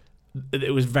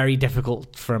 it was very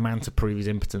difficult for a man to prove his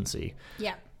impotency.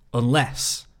 Yeah.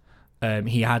 Unless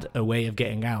he had a way of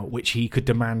getting out, which he could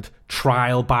demand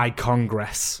trial by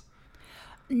Congress.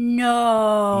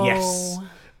 No. Yes.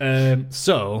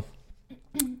 So,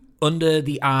 under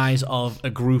the eyes of a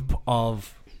group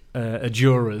of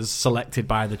jurors selected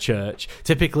by the church,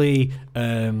 typically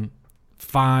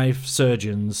 5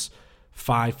 surgeons,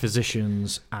 5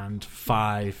 physicians, and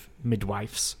 5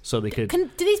 midwives, so they could. Do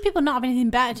these people not have anything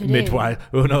better to do? Midwife?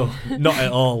 Oh no, not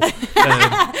at all.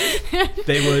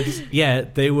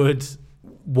 They would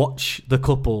watch the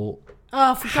couple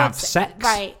have sex.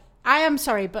 Right. I am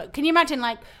sorry, but can you imagine,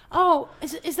 like,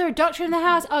 is there a doctor in the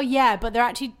house? Oh yeah, but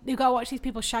they've got to watch these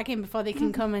people shagging before they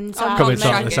can come and sort this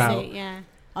out. Yeah,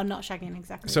 or not shagging,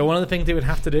 exactly. So one of the things they would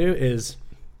have to do is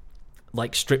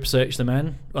like strip search the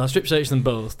men. Well, strip search them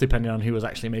both, depending on who was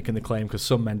actually making the claim, because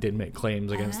some men did make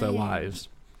claims against their wives,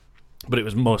 but it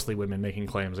was mostly women making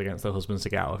claims against their husbands to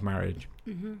get out of marriage.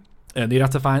 Mm-hmm. And they'd have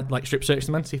to strip search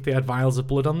the men, see if they had vials of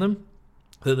blood on them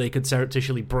that they could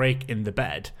surreptitiously break in the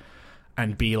bed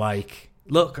and be like,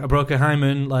 look, I broke a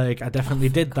hymen, like I definitely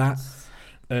did that.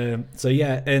 So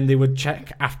yeah, and they would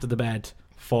check after the bed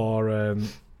for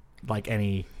like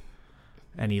any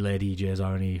lady J's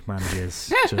or any man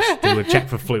J's. They would check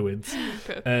for fluids.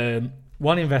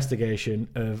 One investigation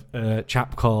of a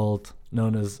chap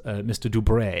known as Mr.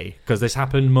 Dubray, because this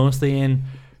happened mostly in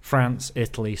France,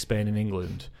 Italy, Spain, and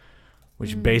England,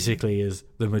 which basically is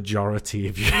the majority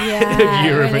of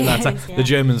Europe at that time. The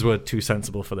Germans were too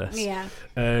sensible for this. Yeah.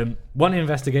 One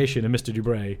investigation of Mr.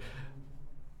 Dubray,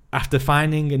 after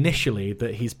finding initially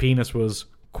that his penis was,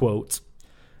 quote,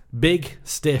 big,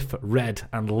 stiff, red,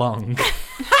 and long.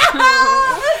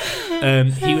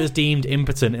 He was deemed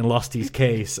impotent and lost his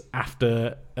case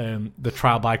after the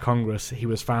trial by Congress. He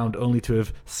was found only to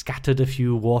have scattered a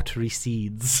few watery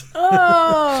seeds.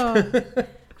 Oh!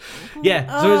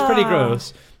 Yeah, so it was pretty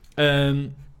gross.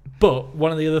 But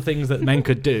one of the other things that men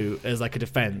could do as like a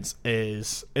defense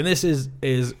is, and this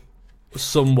is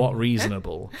somewhat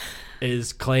reasonable,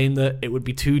 is claim that it would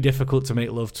be too difficult to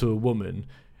make love to a woman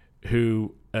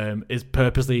who is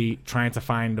purposely trying to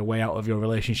find a way out of your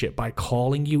relationship by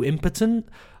calling you impotent.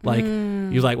 Like,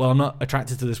 you're like, well, I'm not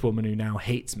attracted to this woman who now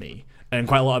hates me. And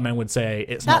quite a lot of men would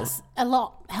say that's a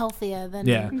lot healthier than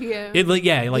like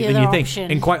then you think,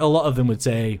 and quite a lot of them would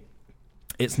say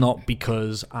it's not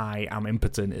because I am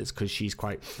impotent, it's because she's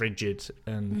quite frigid,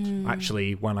 and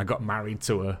actually when I got married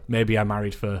to her, maybe I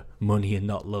married for money and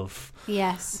not love.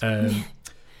 Yes.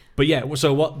 But yeah,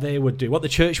 so what they would do, what the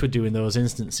church would do in those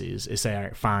instances is say, all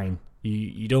right, fine,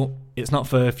 you don't, it's not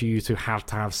fair for you to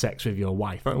have sex with your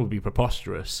wife. That would be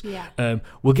preposterous. Yeah.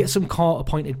 We'll get some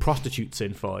court-appointed prostitutes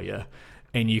in for you,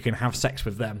 and you can have sex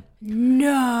with them.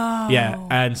 No. Yeah,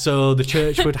 and so the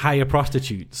church would hire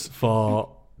prostitutes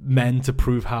for men to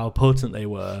prove how potent they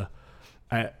were,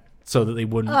 so that they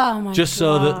wouldn't,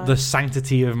 so that the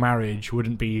sanctity of marriage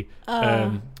wouldn't be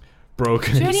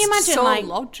broken. Can you imagine, so like,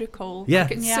 logical? Yeah,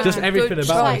 like, just everything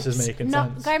about this is making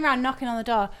sense. Going around knocking on the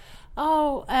door.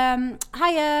 Oh,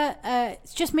 hiya,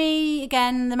 it's just me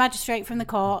again, the magistrate from the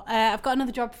court. I've got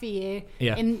another job for you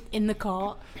in the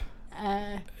court.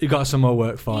 You got some more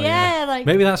work for you. Yeah, like,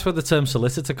 maybe that's where the term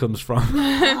solicitor comes from.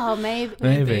 Oh,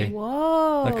 maybe.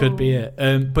 Whoa, that could be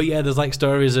it. But yeah, there's like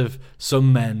stories of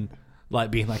some men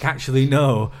like being like, actually,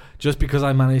 no, just because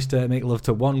I managed to make love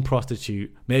to one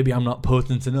prostitute, maybe I'm not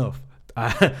potent enough.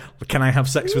 Can I have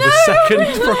sex with a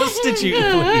second prostitute,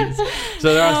 please?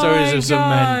 So there are stories of some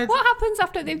men. What happens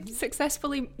after they've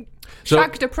successfully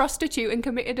shagged a prostitute and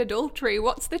committed adultery?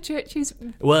 What's the church's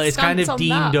it's kind of stance on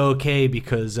deemed that? Okay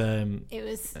because it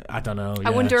was. I don't know. I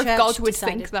wonder if Church God would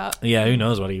decided. think that. Yeah, who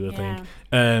knows what he would think.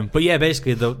 But yeah,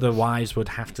 basically the wives would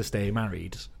have to stay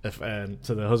married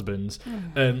to their husbands.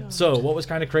 So what was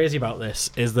kind of crazy about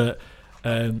this is that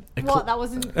That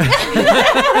wasn't.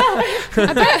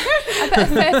 I bet a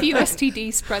fair few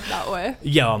STDs spread that way.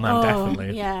 Yeah, man,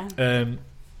 definitely. Yeah.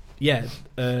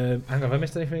 Hang on, have I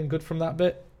missed anything good from that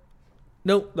bit?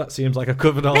 Nope, that seems like I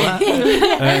covered all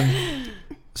that.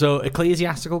 So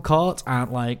ecclesiastical courts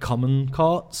aren't like common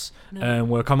courts,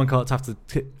 where common courts have to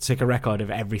take a record of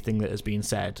everything that has been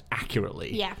said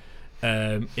accurately. Yeah.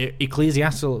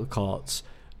 Ecclesiastical courts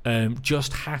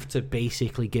just have to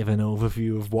basically give an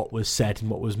overview of what was said and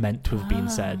what was meant to have been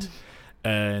said,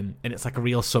 and it's like a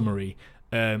real summary.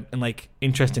 And like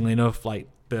interestingly enough, like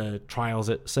the trials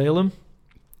at Salem,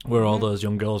 where all those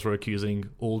young girls were accusing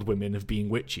old women of being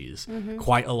witches,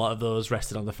 quite a lot of those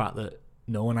rested on the fact that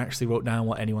no one actually wrote down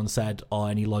what anyone said or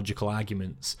any logical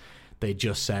arguments. They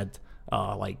just said,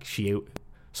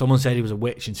 someone said he was a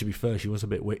witch, and to be fair, she was a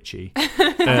bit witchy.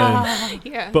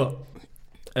 Yeah. But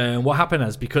what happened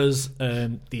is, because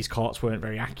these courts weren't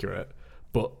very accurate,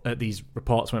 but these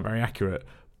reports weren't very accurate,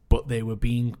 but they were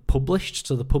being published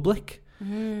to the public.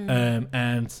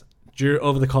 And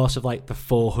over the course of like the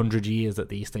 400 years that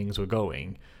these things were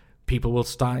going, people were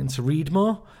starting to read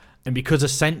more. And because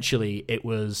essentially it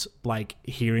was like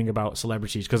hearing about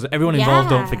celebrities, because everyone involved,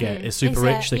 don't forget, is super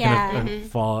rich. They can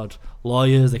afford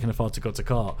lawyers. They can afford to go to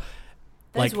court.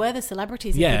 Those were the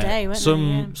celebrities of the day, weren't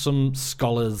they? Some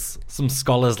scholars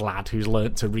lad who's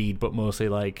learnt to read, but mostly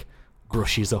like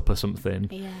brushes up or something.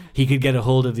 Yeah. He could get a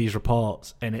hold of these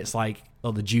reports, and it's like,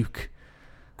 the Duke.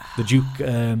 The Duke,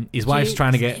 his wife's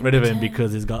trying to get rid of him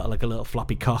because he's got like a little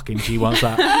floppy cock, and she wants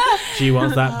that. She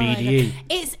wants that BDE.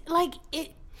 It's like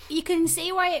it. You can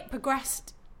see why it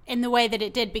progressed in the way that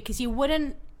it did, because you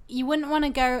wouldn't want to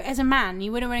go as a man.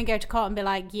 You wouldn't want to go to court and be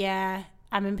like, "Yeah,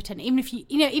 I'm impotent." Even if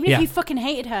if you fucking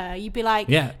hated her, you'd be like,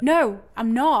 "No,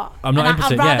 I'm not. I'm not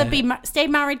impotent. I'd rather stay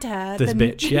married to her this than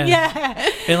bitch." Yeah.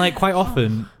 And like quite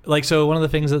often, like, so one of the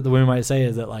things that the women might say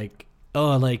is that like,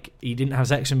 "Oh, like he didn't have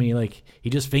sex with me, like he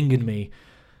just fingered me."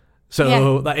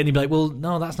 So and he'd be like, "Well,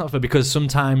 no, that's not fair," because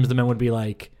sometimes the men would be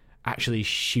like, "Actually,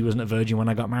 she wasn't a virgin when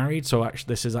I got married, so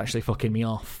this is actually fucking me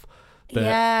off that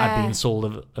I'd been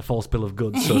sold a false bill of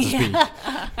goods, so to speak."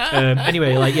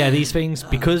 Anyway, like, these things,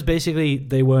 because basically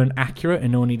they weren't accurate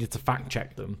and no one needed to fact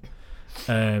check them,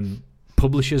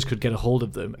 publishers could get a hold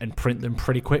of them and print them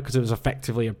pretty quick, because it was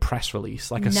effectively a press release,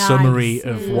 like a summary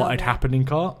of what had happened in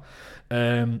court.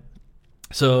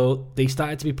 So they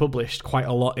started to be published quite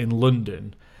a lot in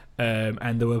London,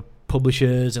 and there were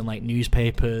publishers and like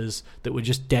newspapers that were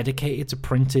just dedicated to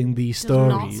printing these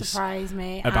stories. Does not surprise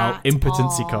me about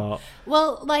impotency court.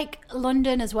 Well, like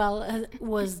London as well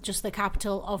was just the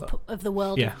capital of the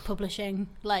world of publishing.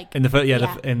 Like in the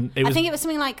I think it was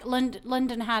something like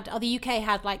London had, or the UK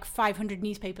had like 500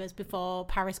 newspapers before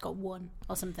Paris got one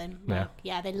or something. Like,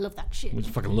 they love that shit. We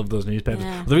just fucking love those newspapers.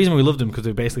 Well, the reason we loved them because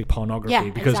they were basically pornography.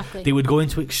 Because they would go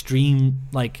into extreme,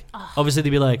 like obviously they'd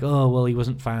be like, "Oh, well, he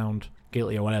wasn't found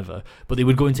guilty" or whatever, but they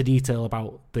would go into detail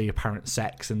about the apparent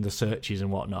sex and the searches and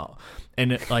whatnot.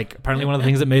 And apparently one of the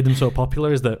things that made them so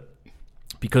popular is that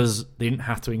because they didn't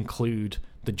have to include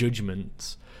the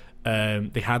judgments,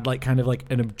 they had like kind of like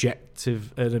an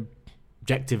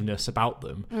objectiveness about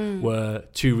them, where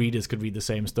two readers could read the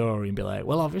same story and be like,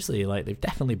 "Well, obviously, like they've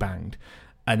definitely banged,"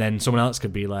 and then someone else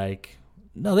could be like,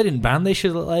 "No, they didn't bang. They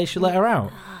should let her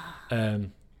out."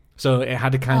 So it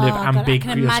had a kind of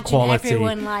ambiguous quality.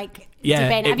 Everyone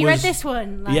debating. Have you read this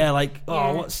one?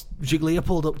 What's Jig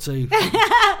Leopold up to?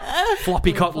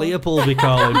 Floppy cock Leopold, we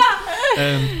call him.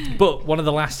 But one of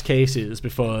the last cases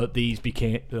before these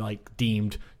became like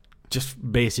deemed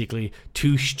just basically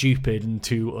too stupid and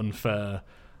too unfair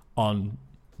on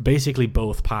basically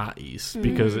both parties,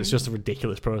 because it's just a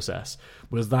ridiculous process,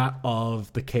 was that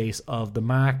of the case of the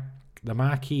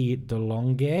Marquis de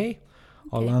Longueuil.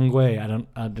 Or Languay. I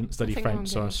didn't study French,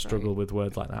 so I struggle with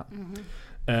words like that.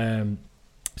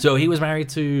 So he was married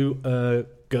to a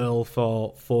girl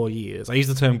for 4 years. I use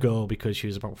the term girl because she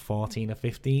was about 14 or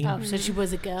 15. Oh, so she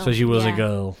was a girl. So she was a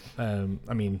girl.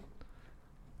 I mean,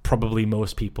 probably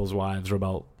most people's wives were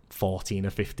about 14 or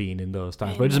 15 in those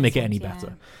times, but it doesn't make it any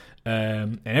better.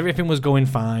 And everything was going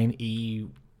fine.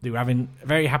 They were having a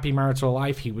very happy marital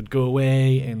life. He would go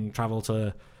away and travel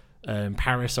to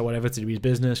Paris or whatever to do his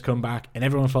business, come back, and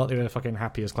everyone thought they were fucking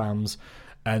happy as clams.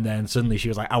 And then suddenly she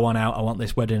was like, "I want out. I want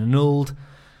this wedding annulled."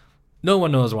 No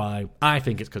one knows why. I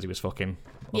think it's because he was fucking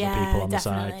other people on the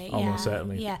side, almost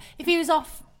certainly. Yeah, if he was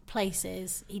off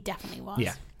places, he definitely was.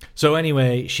 Yeah. So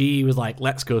anyway, she was like,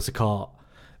 "Let's go to court."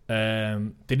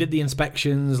 They did the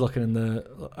inspections, looking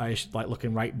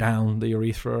right down the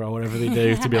urethra or whatever they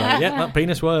do to be like, "Yeah, that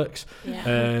penis works."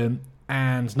 Yeah.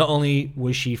 And not only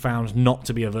was she found not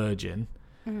to be a virgin,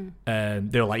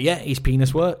 They were like, yeah, his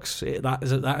penis works.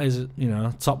 That is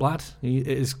top lad. He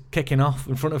is kicking off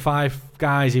in front of 5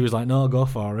 guys. He was like, no, go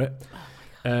for it.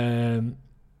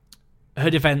 Her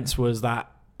defense was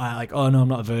that oh no, I'm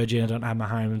not a virgin. I don't have my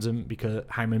hymen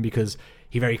because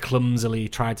he very clumsily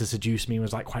tried to seduce me.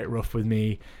 Was like quite rough with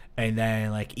me, and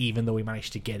then like even though we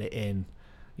managed to get it in,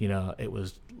 it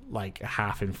was like a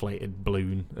half inflated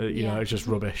balloon. It's just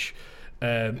rubbish.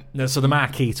 So the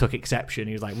Marquis took exception.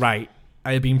 He was like, right,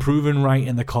 I had been proven right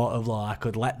in the court of law. I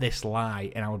could let this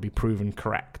lie and I would be proven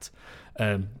correct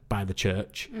by the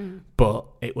church. But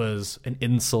it was an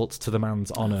insult to the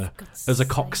man's honour. As a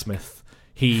cocksmith,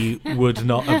 he would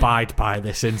not abide by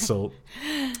this insult.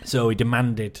 So he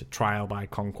demanded trial by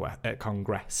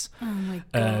Congress. Oh my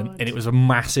God. And it was a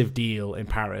massive deal in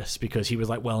Paris because he was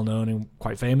like well known and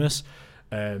quite famous.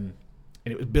 And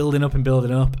it was building up,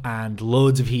 and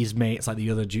loads of his mates, like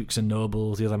the other dukes and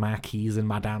nobles, the other marquis and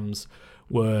madames,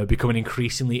 were becoming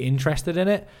increasingly interested in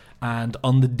it. And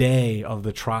on the day of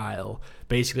the trial,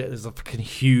 basically there's a fucking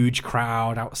huge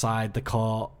crowd outside the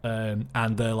court,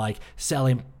 and they're like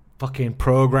selling fucking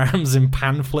programs and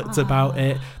pamphlets about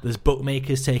it. There's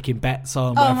bookmakers taking bets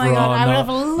on whether oh my God, I would have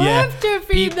loved to have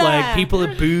been there. Like people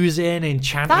are boozing and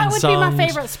chanting that would songs. be my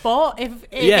favourite sport if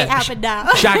it happened now.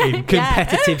 Shagging,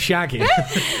 competitive shagging.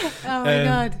 Oh my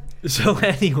God. So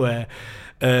anyway,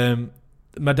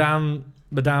 Madame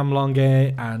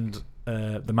Longuet and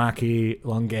the Marquis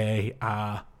Longuet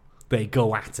they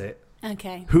go at it.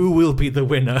 Okay. Who will be the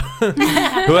winner?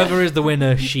 Whoever is the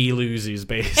winner, she loses,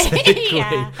 basically.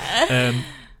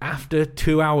 After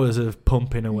 2 hours of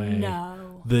pumping away,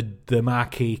 the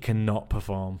Marquis cannot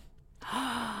perform.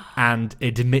 And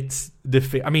it admits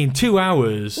defeat. 2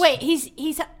 hours. Wait,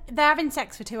 they're having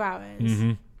sex for 2 hours.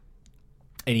 Mm-hmm.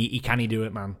 And he can do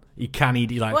it, man. He can do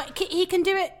he can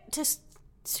do it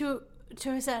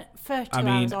for 2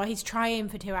 hours, or he's trying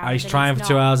for 2 hours. He's trying for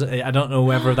 2 hours. I don't know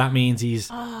whether that means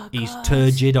he's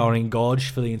turgid or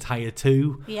engorged for the entire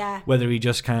 2. Yeah. Whether he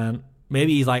just can't.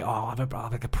 Maybe he's like, I'll have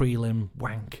like a prelim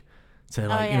wank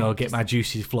to get my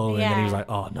juices flowing. And he's like,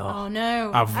 oh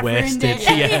no, I've wasted.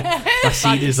 My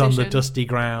seed is on the dusty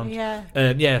ground.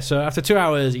 So after 2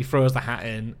 hours, he throws the hat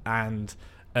in and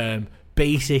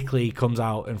basically comes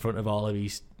out in front of all of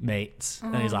his mates,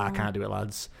 and he's like, I can't do it,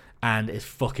 lads. And is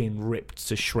fucking ripped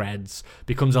to shreds.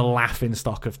 Becomes a laughing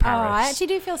stock of Paris. Oh, I actually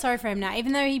do feel sorry for him now,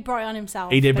 even though he brought it on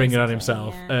himself. He did bring it on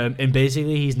himself. Yeah. And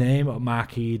basically his name,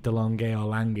 Marquis de Longuet or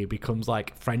Languet, becomes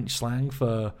like French slang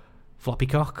for floppy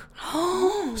cock.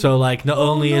 So like not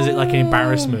only is it like an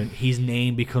embarrassment, his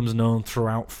name becomes known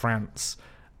throughout France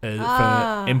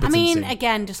for impotency.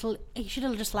 Again, he should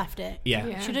have just left it.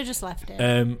 Yeah. Should have just left it.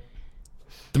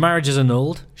 The marriage is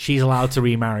annulled. She's allowed to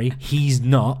remarry. He's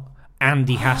not. And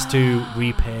he has to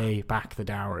repay back the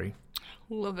dowry.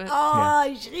 Love it.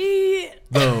 Oh, shit.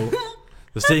 Though,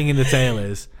 the sitting in the tale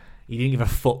is, he didn't give a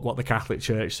fuck what the Catholic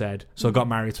Church said, so got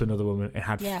married to another woman and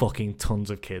had fucking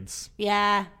tons of kids.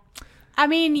 Yeah.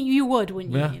 You would,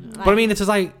 wouldn't you? Like, but it's just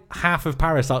like half of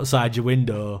Paris outside your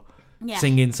window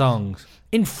singing songs.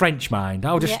 In French, mind.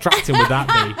 How distracting would that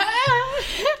be?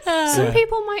 Some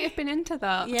people might have been into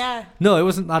that. Yeah. No, it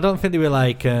wasn't. I don't think they were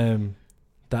like...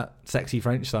 that sexy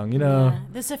French song,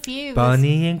 there's a few.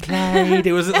 Bonnie and Clyde.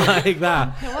 It wasn't like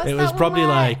that. It was probably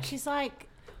like she's like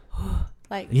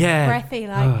breathy,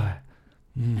 like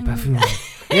perfume.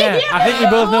 I think we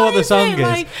both know what the song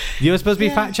is. You were supposed to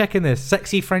be fact checking this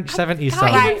sexy French 70s song.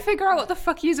 I can't even figure out what the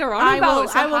fuck you're on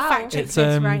about. I will fact check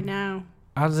this right now.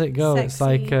 How does it go? It's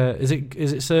like is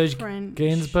it Serge French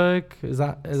Gainsbourg? Is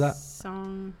that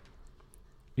song?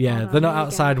 Yeah, they're not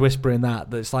outside whispering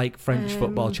that. It's like French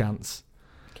football chants.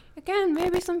 Again,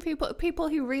 maybe some people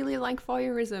who really like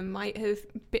voyeurism might have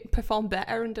performed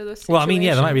better under the situation. Well,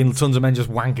 there might be tons of men just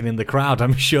wanking in the crowd,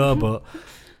 I'm sure, but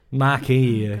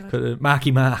Marky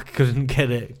Mark couldn't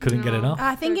get it off.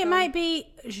 I think it might be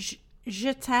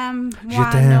Je t'aime,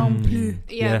 moi non plus.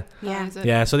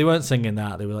 Yeah. So they weren't singing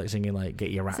that. They were like singing like "Get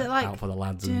Your Rat Out for the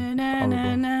Lads" and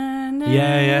horrible.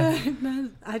 Yeah.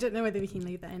 I don't know whether we can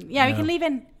leave that in. Yeah, we can leave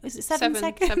in. Is it 7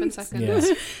 seconds? 7 seconds.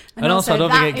 Yeah. and also, I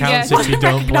don't think it counts if you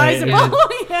don't play it.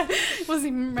 It wasn't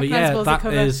even recognisable as a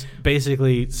cover. That is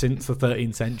basically since the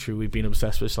 13th century we've been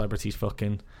obsessed with celebrities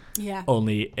fucking. Yeah.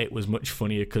 Only it was much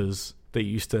funnier because they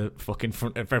used to fuck in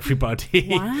front of everybody.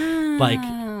 Wow. Like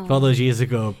all those years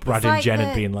ago, Brad and Jen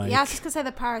had been like. Yeah, I was just gonna say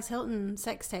the Paris Hilton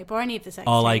sex tape or any of the sex tapes.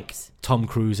 Or like Tom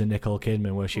Cruise and Nicole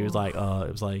Kidman, where she was like, "Oh,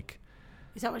 it was like."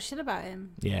 Is that what she said about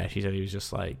him? Yeah, she said he was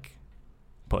just like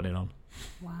putting it on.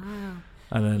 Wow.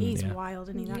 And then he's wild,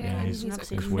 isn't he? That guy? He's an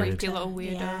absolute weird. Freaky little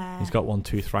weirdo. Yeah. He's got one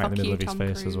tooth right in the middle of his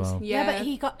face as well. Yeah,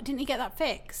 but didn't he get that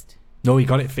fixed? No, he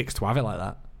got it fixed to have it like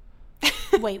that.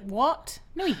 Wait, what?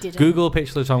 No, he didn't. Google a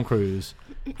picture of Tom Cruise.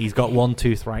 He's got one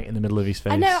tooth right in the middle of his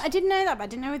face. I know, I didn't know that, but I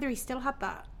didn't know whether he still had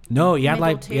that. No, he had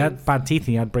Middle he had tooth. bad teeth and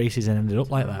he had braces and ended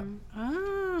up like that.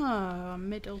 Oh,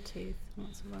 middle tooth.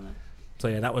 What's about that? So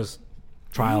yeah, that was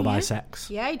trial by sex.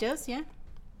 Yeah, he does, yeah.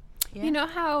 Yeah. You know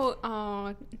how,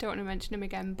 I don't want to mention him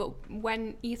again, but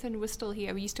when Ethan was still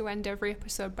here, we used to end every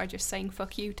episode by just saying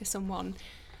fuck you to someone.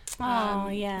 Oh,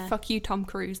 yeah. Fuck you, Tom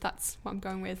Cruise. That's what I'm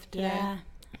going with today.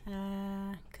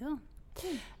 Yeah. Cool.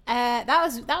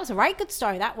 That was a right good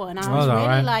story, that one. I Oh, was that really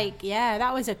right? like, yeah,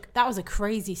 that was a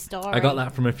crazy story. I got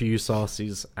that from a few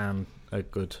sources and a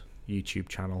good YouTube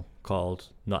channel called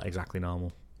Not Exactly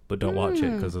Normal. But don't watch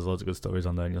it because there's loads of good stories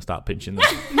on there and you'll start pinching them.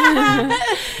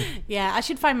 Yeah, I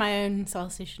should find my own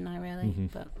sources, shouldn't I, really? Mm-hmm.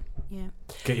 But, yeah.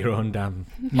 Get your own damn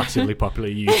massively popular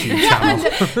YouTube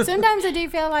channel. Sometimes I do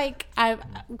feel like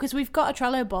because we've got a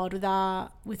Trello board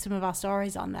with some of our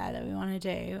stories on there that we want to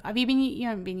do. Have you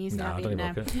haven't been using No, that? I don't even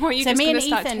look at it. What are you So just me going and to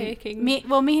start Ethan, taking? me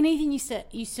and Ethan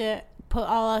used to put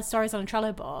all our stories on a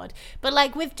Trello board, but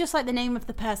like with just like the name of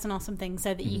the person or something,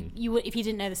 so that you would, if you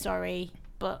didn't know the story,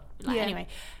 but like, Yeah. anyway,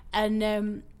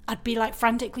 and I'd be like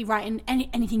frantically writing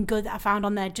anything good that I found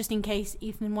on there just in case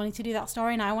Ethan wanted to do that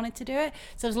story and I wanted to do it.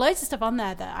 So there's loads of stuff on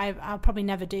there that I'll probably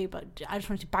never do, but I just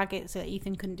wanted to bag it so that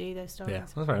Ethan couldn't do those stories. Yeah,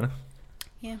 that's fair enough.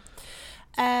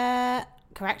 Yeah.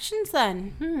 Corrections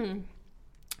then.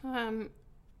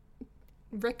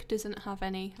 Rick doesn't have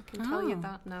any. I can tell you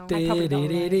that now.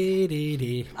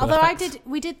 Although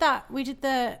we did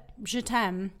the Je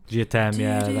t'aime. Je t'aime,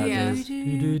 yeah, that Yeah. is.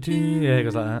 Yeah, it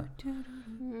goes like that.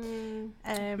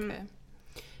 Okay.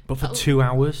 But for 2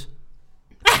 hours?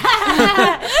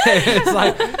 It's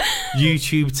like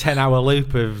YouTube 10-hour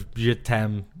loop of Je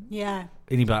t'aime. Yeah.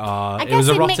 And you'd be like, oh, I it was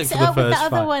guess erotic mix for it the up with first the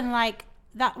other 5. one, like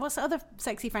that. What's the other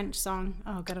sexy French song?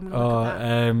 Oh god, I'm gonna look at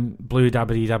that. Blue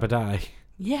Dabbity Dabba Die.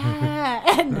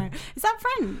 Yeah, no, is that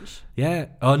French? Yeah.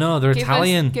 Oh no, they're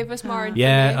Italian. Give us more information.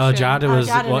 Yeah. Oh, Jada was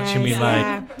Jada watching me knows, like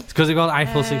yeah. it's because they got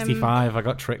Eiffel 65. I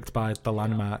got tricked by the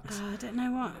landmarks. Oh, I don't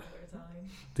know what.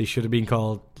 They should have been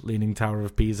called Leaning Tower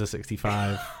of Pisa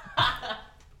 65.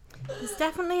 There's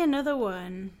definitely another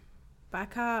one, but I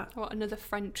can't. What, another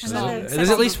French Another song? There's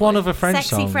at least one other French sexy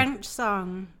song. French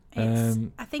song. It's,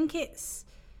 Um, I think it's.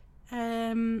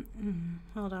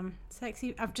 Hold on.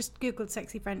 Sexy. I've just googled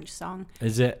sexy French song.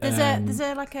 Is it? There's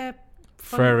a like a.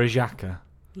 Frere Jacques.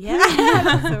 Yeah.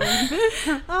 That's the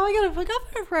one. Oh my god, I forgot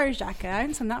about Frere Jacques. I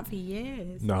haven't sung that for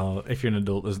years. No, if you're an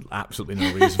adult, there's absolutely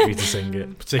no reason for you to sing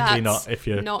it. Particularly That's not if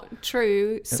you're. not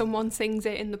true. Someone sings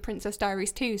it in The Princess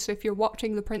Diaries 2, so if you're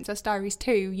watching The Princess Diaries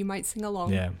 2, you might sing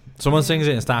along. Yeah. Someone sings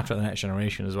it in Star Trek: The Next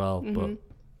Generation as well, but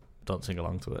don't sing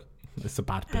along to it. It's a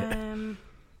bad bit.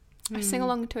 I sing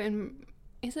along to it in...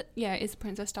 Is it? Yeah, it's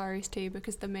Princess Diaries 2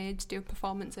 because the maids do a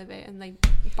performance of it and they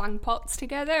bang pots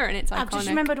together and it's iconic. I've just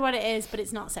remembered what it is, but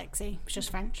it's not sexy. It's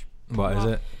just French. What is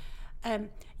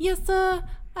it? Yes, sir,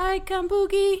 I can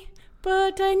boogie,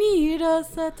 but I need a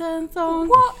certain song.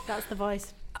 What? That's the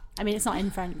voice. I mean, it's not in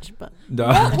French, but No,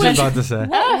 I was just about to say.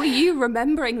 What were you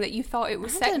remembering that you thought it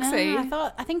was I don't sexy?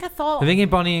 know. I think I thought. I think in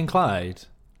Bonnie and Clyde,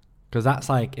 because that's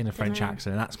like in a French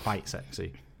accent, and that's quite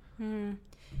sexy.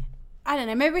 I don't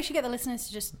know. Maybe we should get the listeners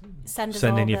to just send us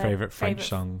Send all in your the favourite French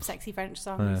songs. sexy French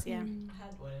songs. Yeah. I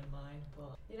had one in mind,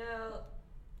 but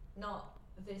not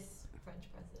this French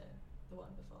president, the one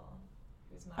before,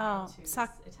 who's married to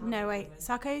this Italian woman.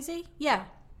 Sarkozy. Yeah.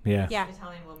 Yeah. Yeah.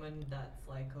 Italian woman that's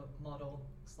like a model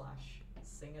 /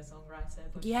 singer-songwriter.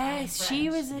 But Yes, she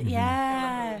French. was.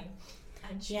 Yeah.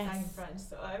 And she Yes. sang French,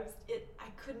 so I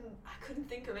couldn't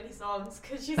think of any songs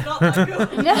because she's not that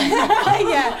good.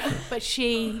 Yeah. But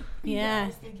she. I Yeah.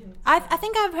 was thinking, I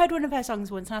think I've heard one of her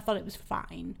songs once and I thought it was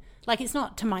fine. Like, it's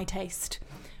not to my taste,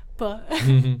 but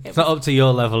It's not up to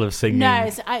your level of singing. no,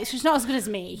 it's just not as good as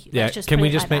me. Yeah, Let's just can put we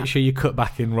it just like make that. sure you cut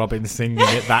back in Robin singing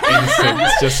at that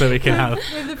instance, just so we can have...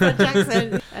 with the French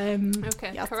accent?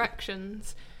 Okay, yeah.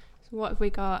 corrections. So what have we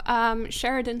got?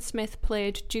 Sheridan Smith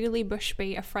played Julie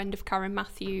Bushby, a friend of Karen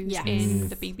Matthews, Yes. in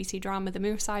the BBC drama The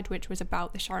Moorside, which was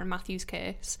about the Sharon Matthews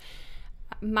case.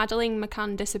 Madeleine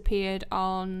McCann disappeared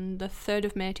on the 3rd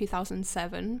of May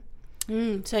 2007.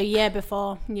 So a year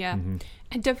before. Yeah. And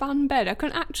Devan Bed, I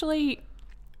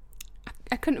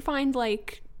couldn't find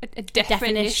like a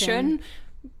definition.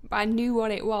 But I knew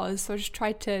what it was, so I just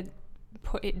tried to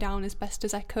put it down as best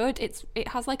as I could. It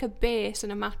has like a base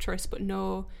and a mattress, but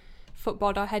no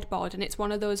footboard or headboard, and it's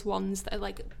one of those ones that are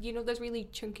like, those really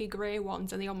chunky grey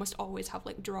ones, and they almost always have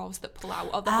like drawers that pull out,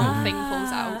 or the whole thing pulls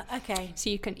out. Okay.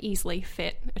 So you can easily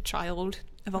fit a child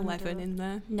of 11 in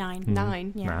there. 9.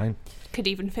 9. Yeah. 9. Could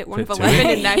even fit one of 11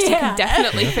 in there, so you can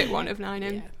definitely fit one of 9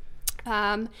 in.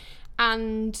 Yeah.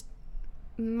 And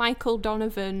Michael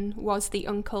Donovan was the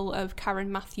uncle of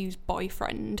Karen Matthews'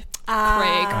 boyfriend,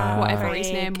 Craig, whatever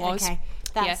his name was. Okay,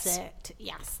 that's it.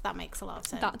 Yes, that makes a lot of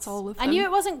sense. That's all of them. I knew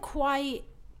it wasn't quite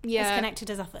as connected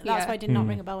as I thought. That's why I did not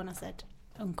ring a bell when I said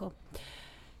uncle.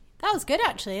 That was good,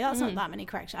 actually. That's not that many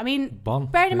corrections. I mean,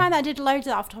 bearing in mind that I did loads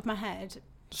of that off the top of my head.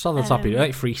 Just on the top, you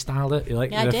like freestyled it. You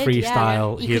like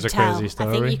freestyle. Yeah. Here's a crazy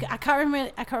story. I can't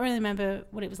really remember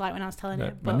what it was like when I was telling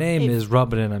it. My name is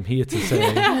Robin, and I'm here to say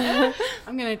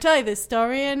I'm going to tell you this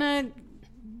story in a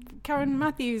Karen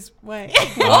Matthews way.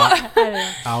 What?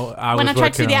 When I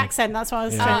tried to do the accent, that's what I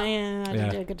was trying. I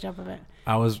didn't do a good job of it.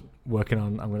 I was working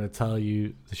on. I'm going to tell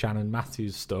you the Shannon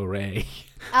Matthews story,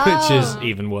 which is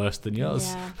even worse than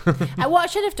yours. Yeah. What I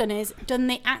should have done is done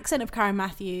the accent of Karen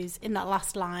Matthews in that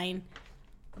last line.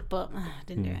 But I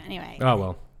didn't do it anyway. Oh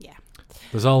well. Yeah.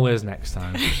 There's always next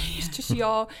time. It's just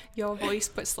your voice,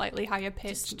 but slightly higher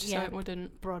pitched, so it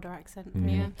wouldn't broader accent.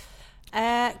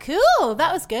 Yeah. Cool.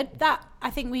 That was good. That I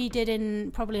think we did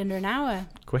in probably under an hour.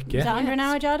 Quick, yeah. Is that under an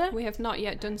hour, Jada? We have not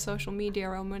yet done social media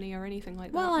or money or anything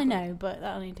like that. Well, I know, but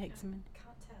that only takes a minute.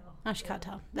 Oh, she can't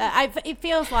tell. It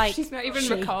feels like she's not even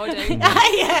recording.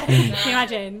 Yeah. Can you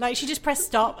imagine? Like she just pressed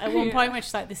stop at one point where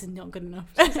she's like, "This is not good enough."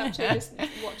 She's actually just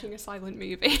watching a silent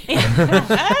movie.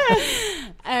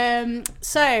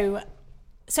 So,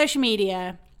 social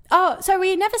media. Oh, so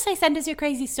we never say send us your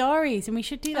crazy stories, and we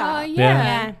should do that.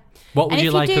 Yeah. What would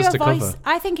you like us to cover?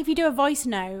 I think if you do a voice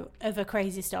note of a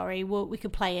crazy story, we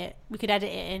could play it. We could edit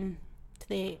it in to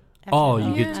the.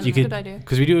 Episode. You could. Good idea.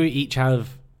 Because we do each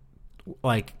have.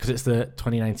 Like, because it's the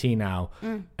 2019 now,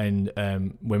 and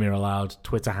women are allowed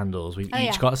Twitter handles. We've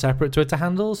each got separate Twitter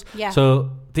handles. Yeah. So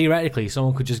theoretically,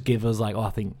 someone could just give us like, "Oh, I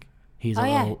think he's a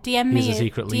little, DM me a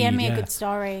secret lead." DM me a good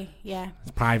story. Yeah.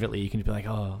 Privately, you can be like,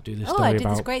 "Oh, do this story I did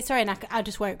about." this great story, and I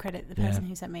just won't credit the person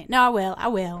who sent me it. No, I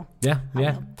will. Yeah.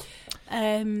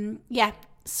 Yeah.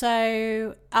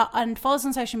 So and follow us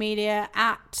on social media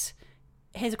at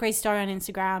Here's a Crazy Story on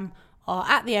Instagram or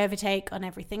at The Overtake on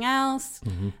everything else.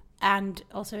 And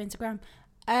also Instagram.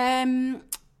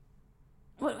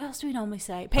 What else do we normally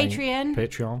say?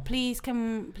 Patreon. Please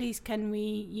can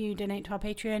you donate to our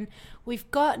Patreon?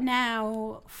 We've got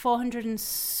now $400 and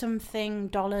something.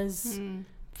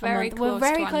 Very close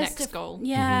to our next goal.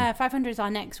 Yeah, 500 is our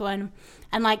next one.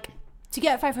 And like to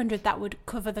get 500, that would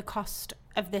cover the cost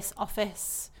of this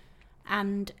office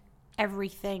and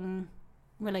everything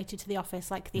related to the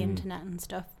office, like the internet and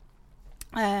stuff,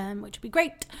 which would be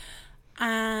great.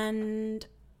 And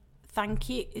thank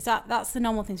you. That's the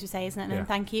normal things we say, isn't it? And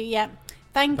thank you. Yeah.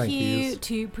 Thank you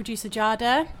to producer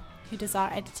Jada, who does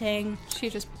our editing.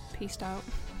 She just peaced out.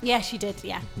 Yeah, she did.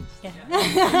 Yeah.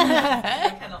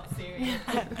 I cannot see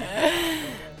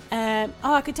it.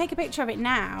 I could take a picture of it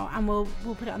now, and we'll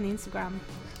put it on the Instagram.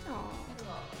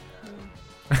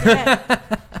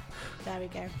 There we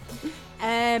go.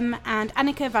 And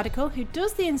Annika Vadical, who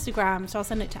does the Instagram, so I'll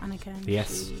send it to Annika. And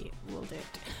she will do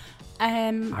it.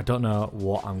 I don't know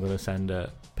what I'm going to send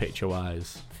her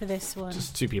picture-wise. For this one.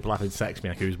 Just two people having sex me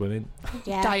like who's winning.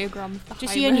 Yeah. Diagram.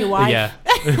 Just you and your wife. Yeah.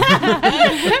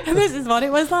 This is what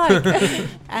it was like.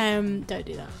 Don't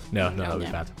do that. No, that would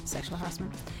be bad. Sexual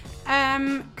harassment.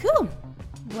 Cool.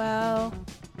 Well.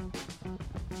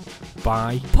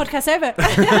 Bye. Podcast over.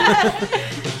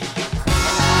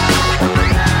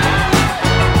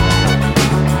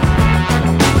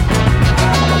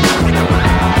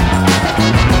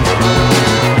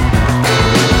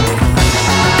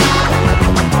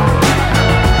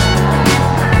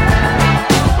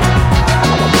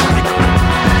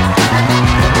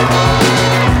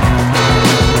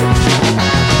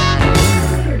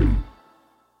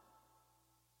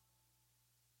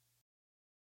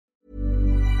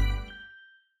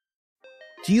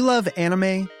 Do you love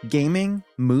anime, gaming,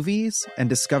 movies, and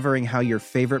discovering how your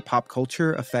favorite pop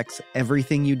culture affects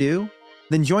everything you do?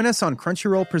 Then join us on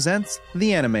Crunchyroll Presents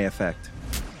The Anime Effect.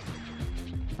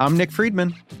 I'm Nick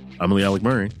Friedman. I'm Lee Alec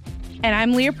Murray. And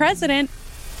I'm Leah President.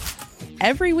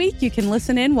 Every week you can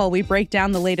listen in while we break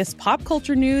down the latest pop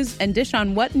culture news and dish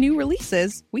on what new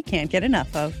releases we can't get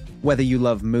enough of. Whether you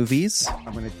love movies,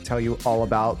 I'm going to tell you all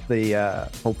about the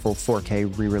hopeful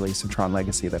 4K re-release of Tron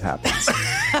Legacy that happens.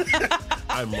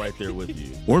 I'm right there with you.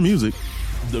 Or music.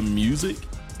 The music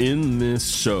in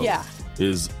this show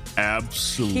is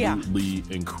absolutely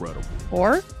incredible.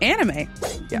 Or anime.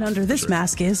 And under this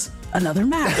mask is another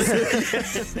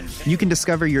mask. You can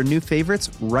discover your new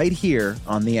favorites right here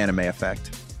on The Anime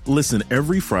Effect. Listen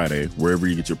every Friday wherever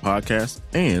you get your podcasts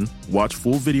and watch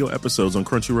full video episodes on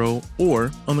Crunchyroll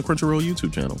or on the Crunchyroll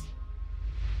YouTube channel.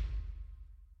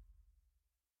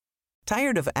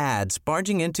 Tired of ads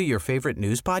barging into your favorite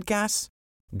news podcasts?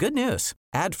 Good news.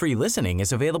 Ad-free listening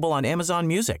is available on Amazon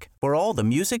Music for all the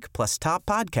music plus top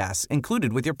podcasts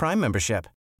included with your Prime membership.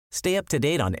 Stay up to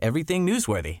date on everything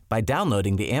newsworthy by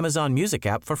downloading the Amazon Music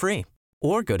app for free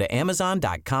or go to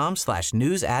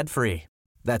amazon.com/news ad free.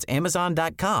 That's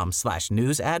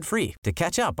amazon.com/news ad free to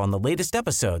catch up on the latest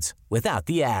episodes without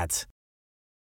the ads.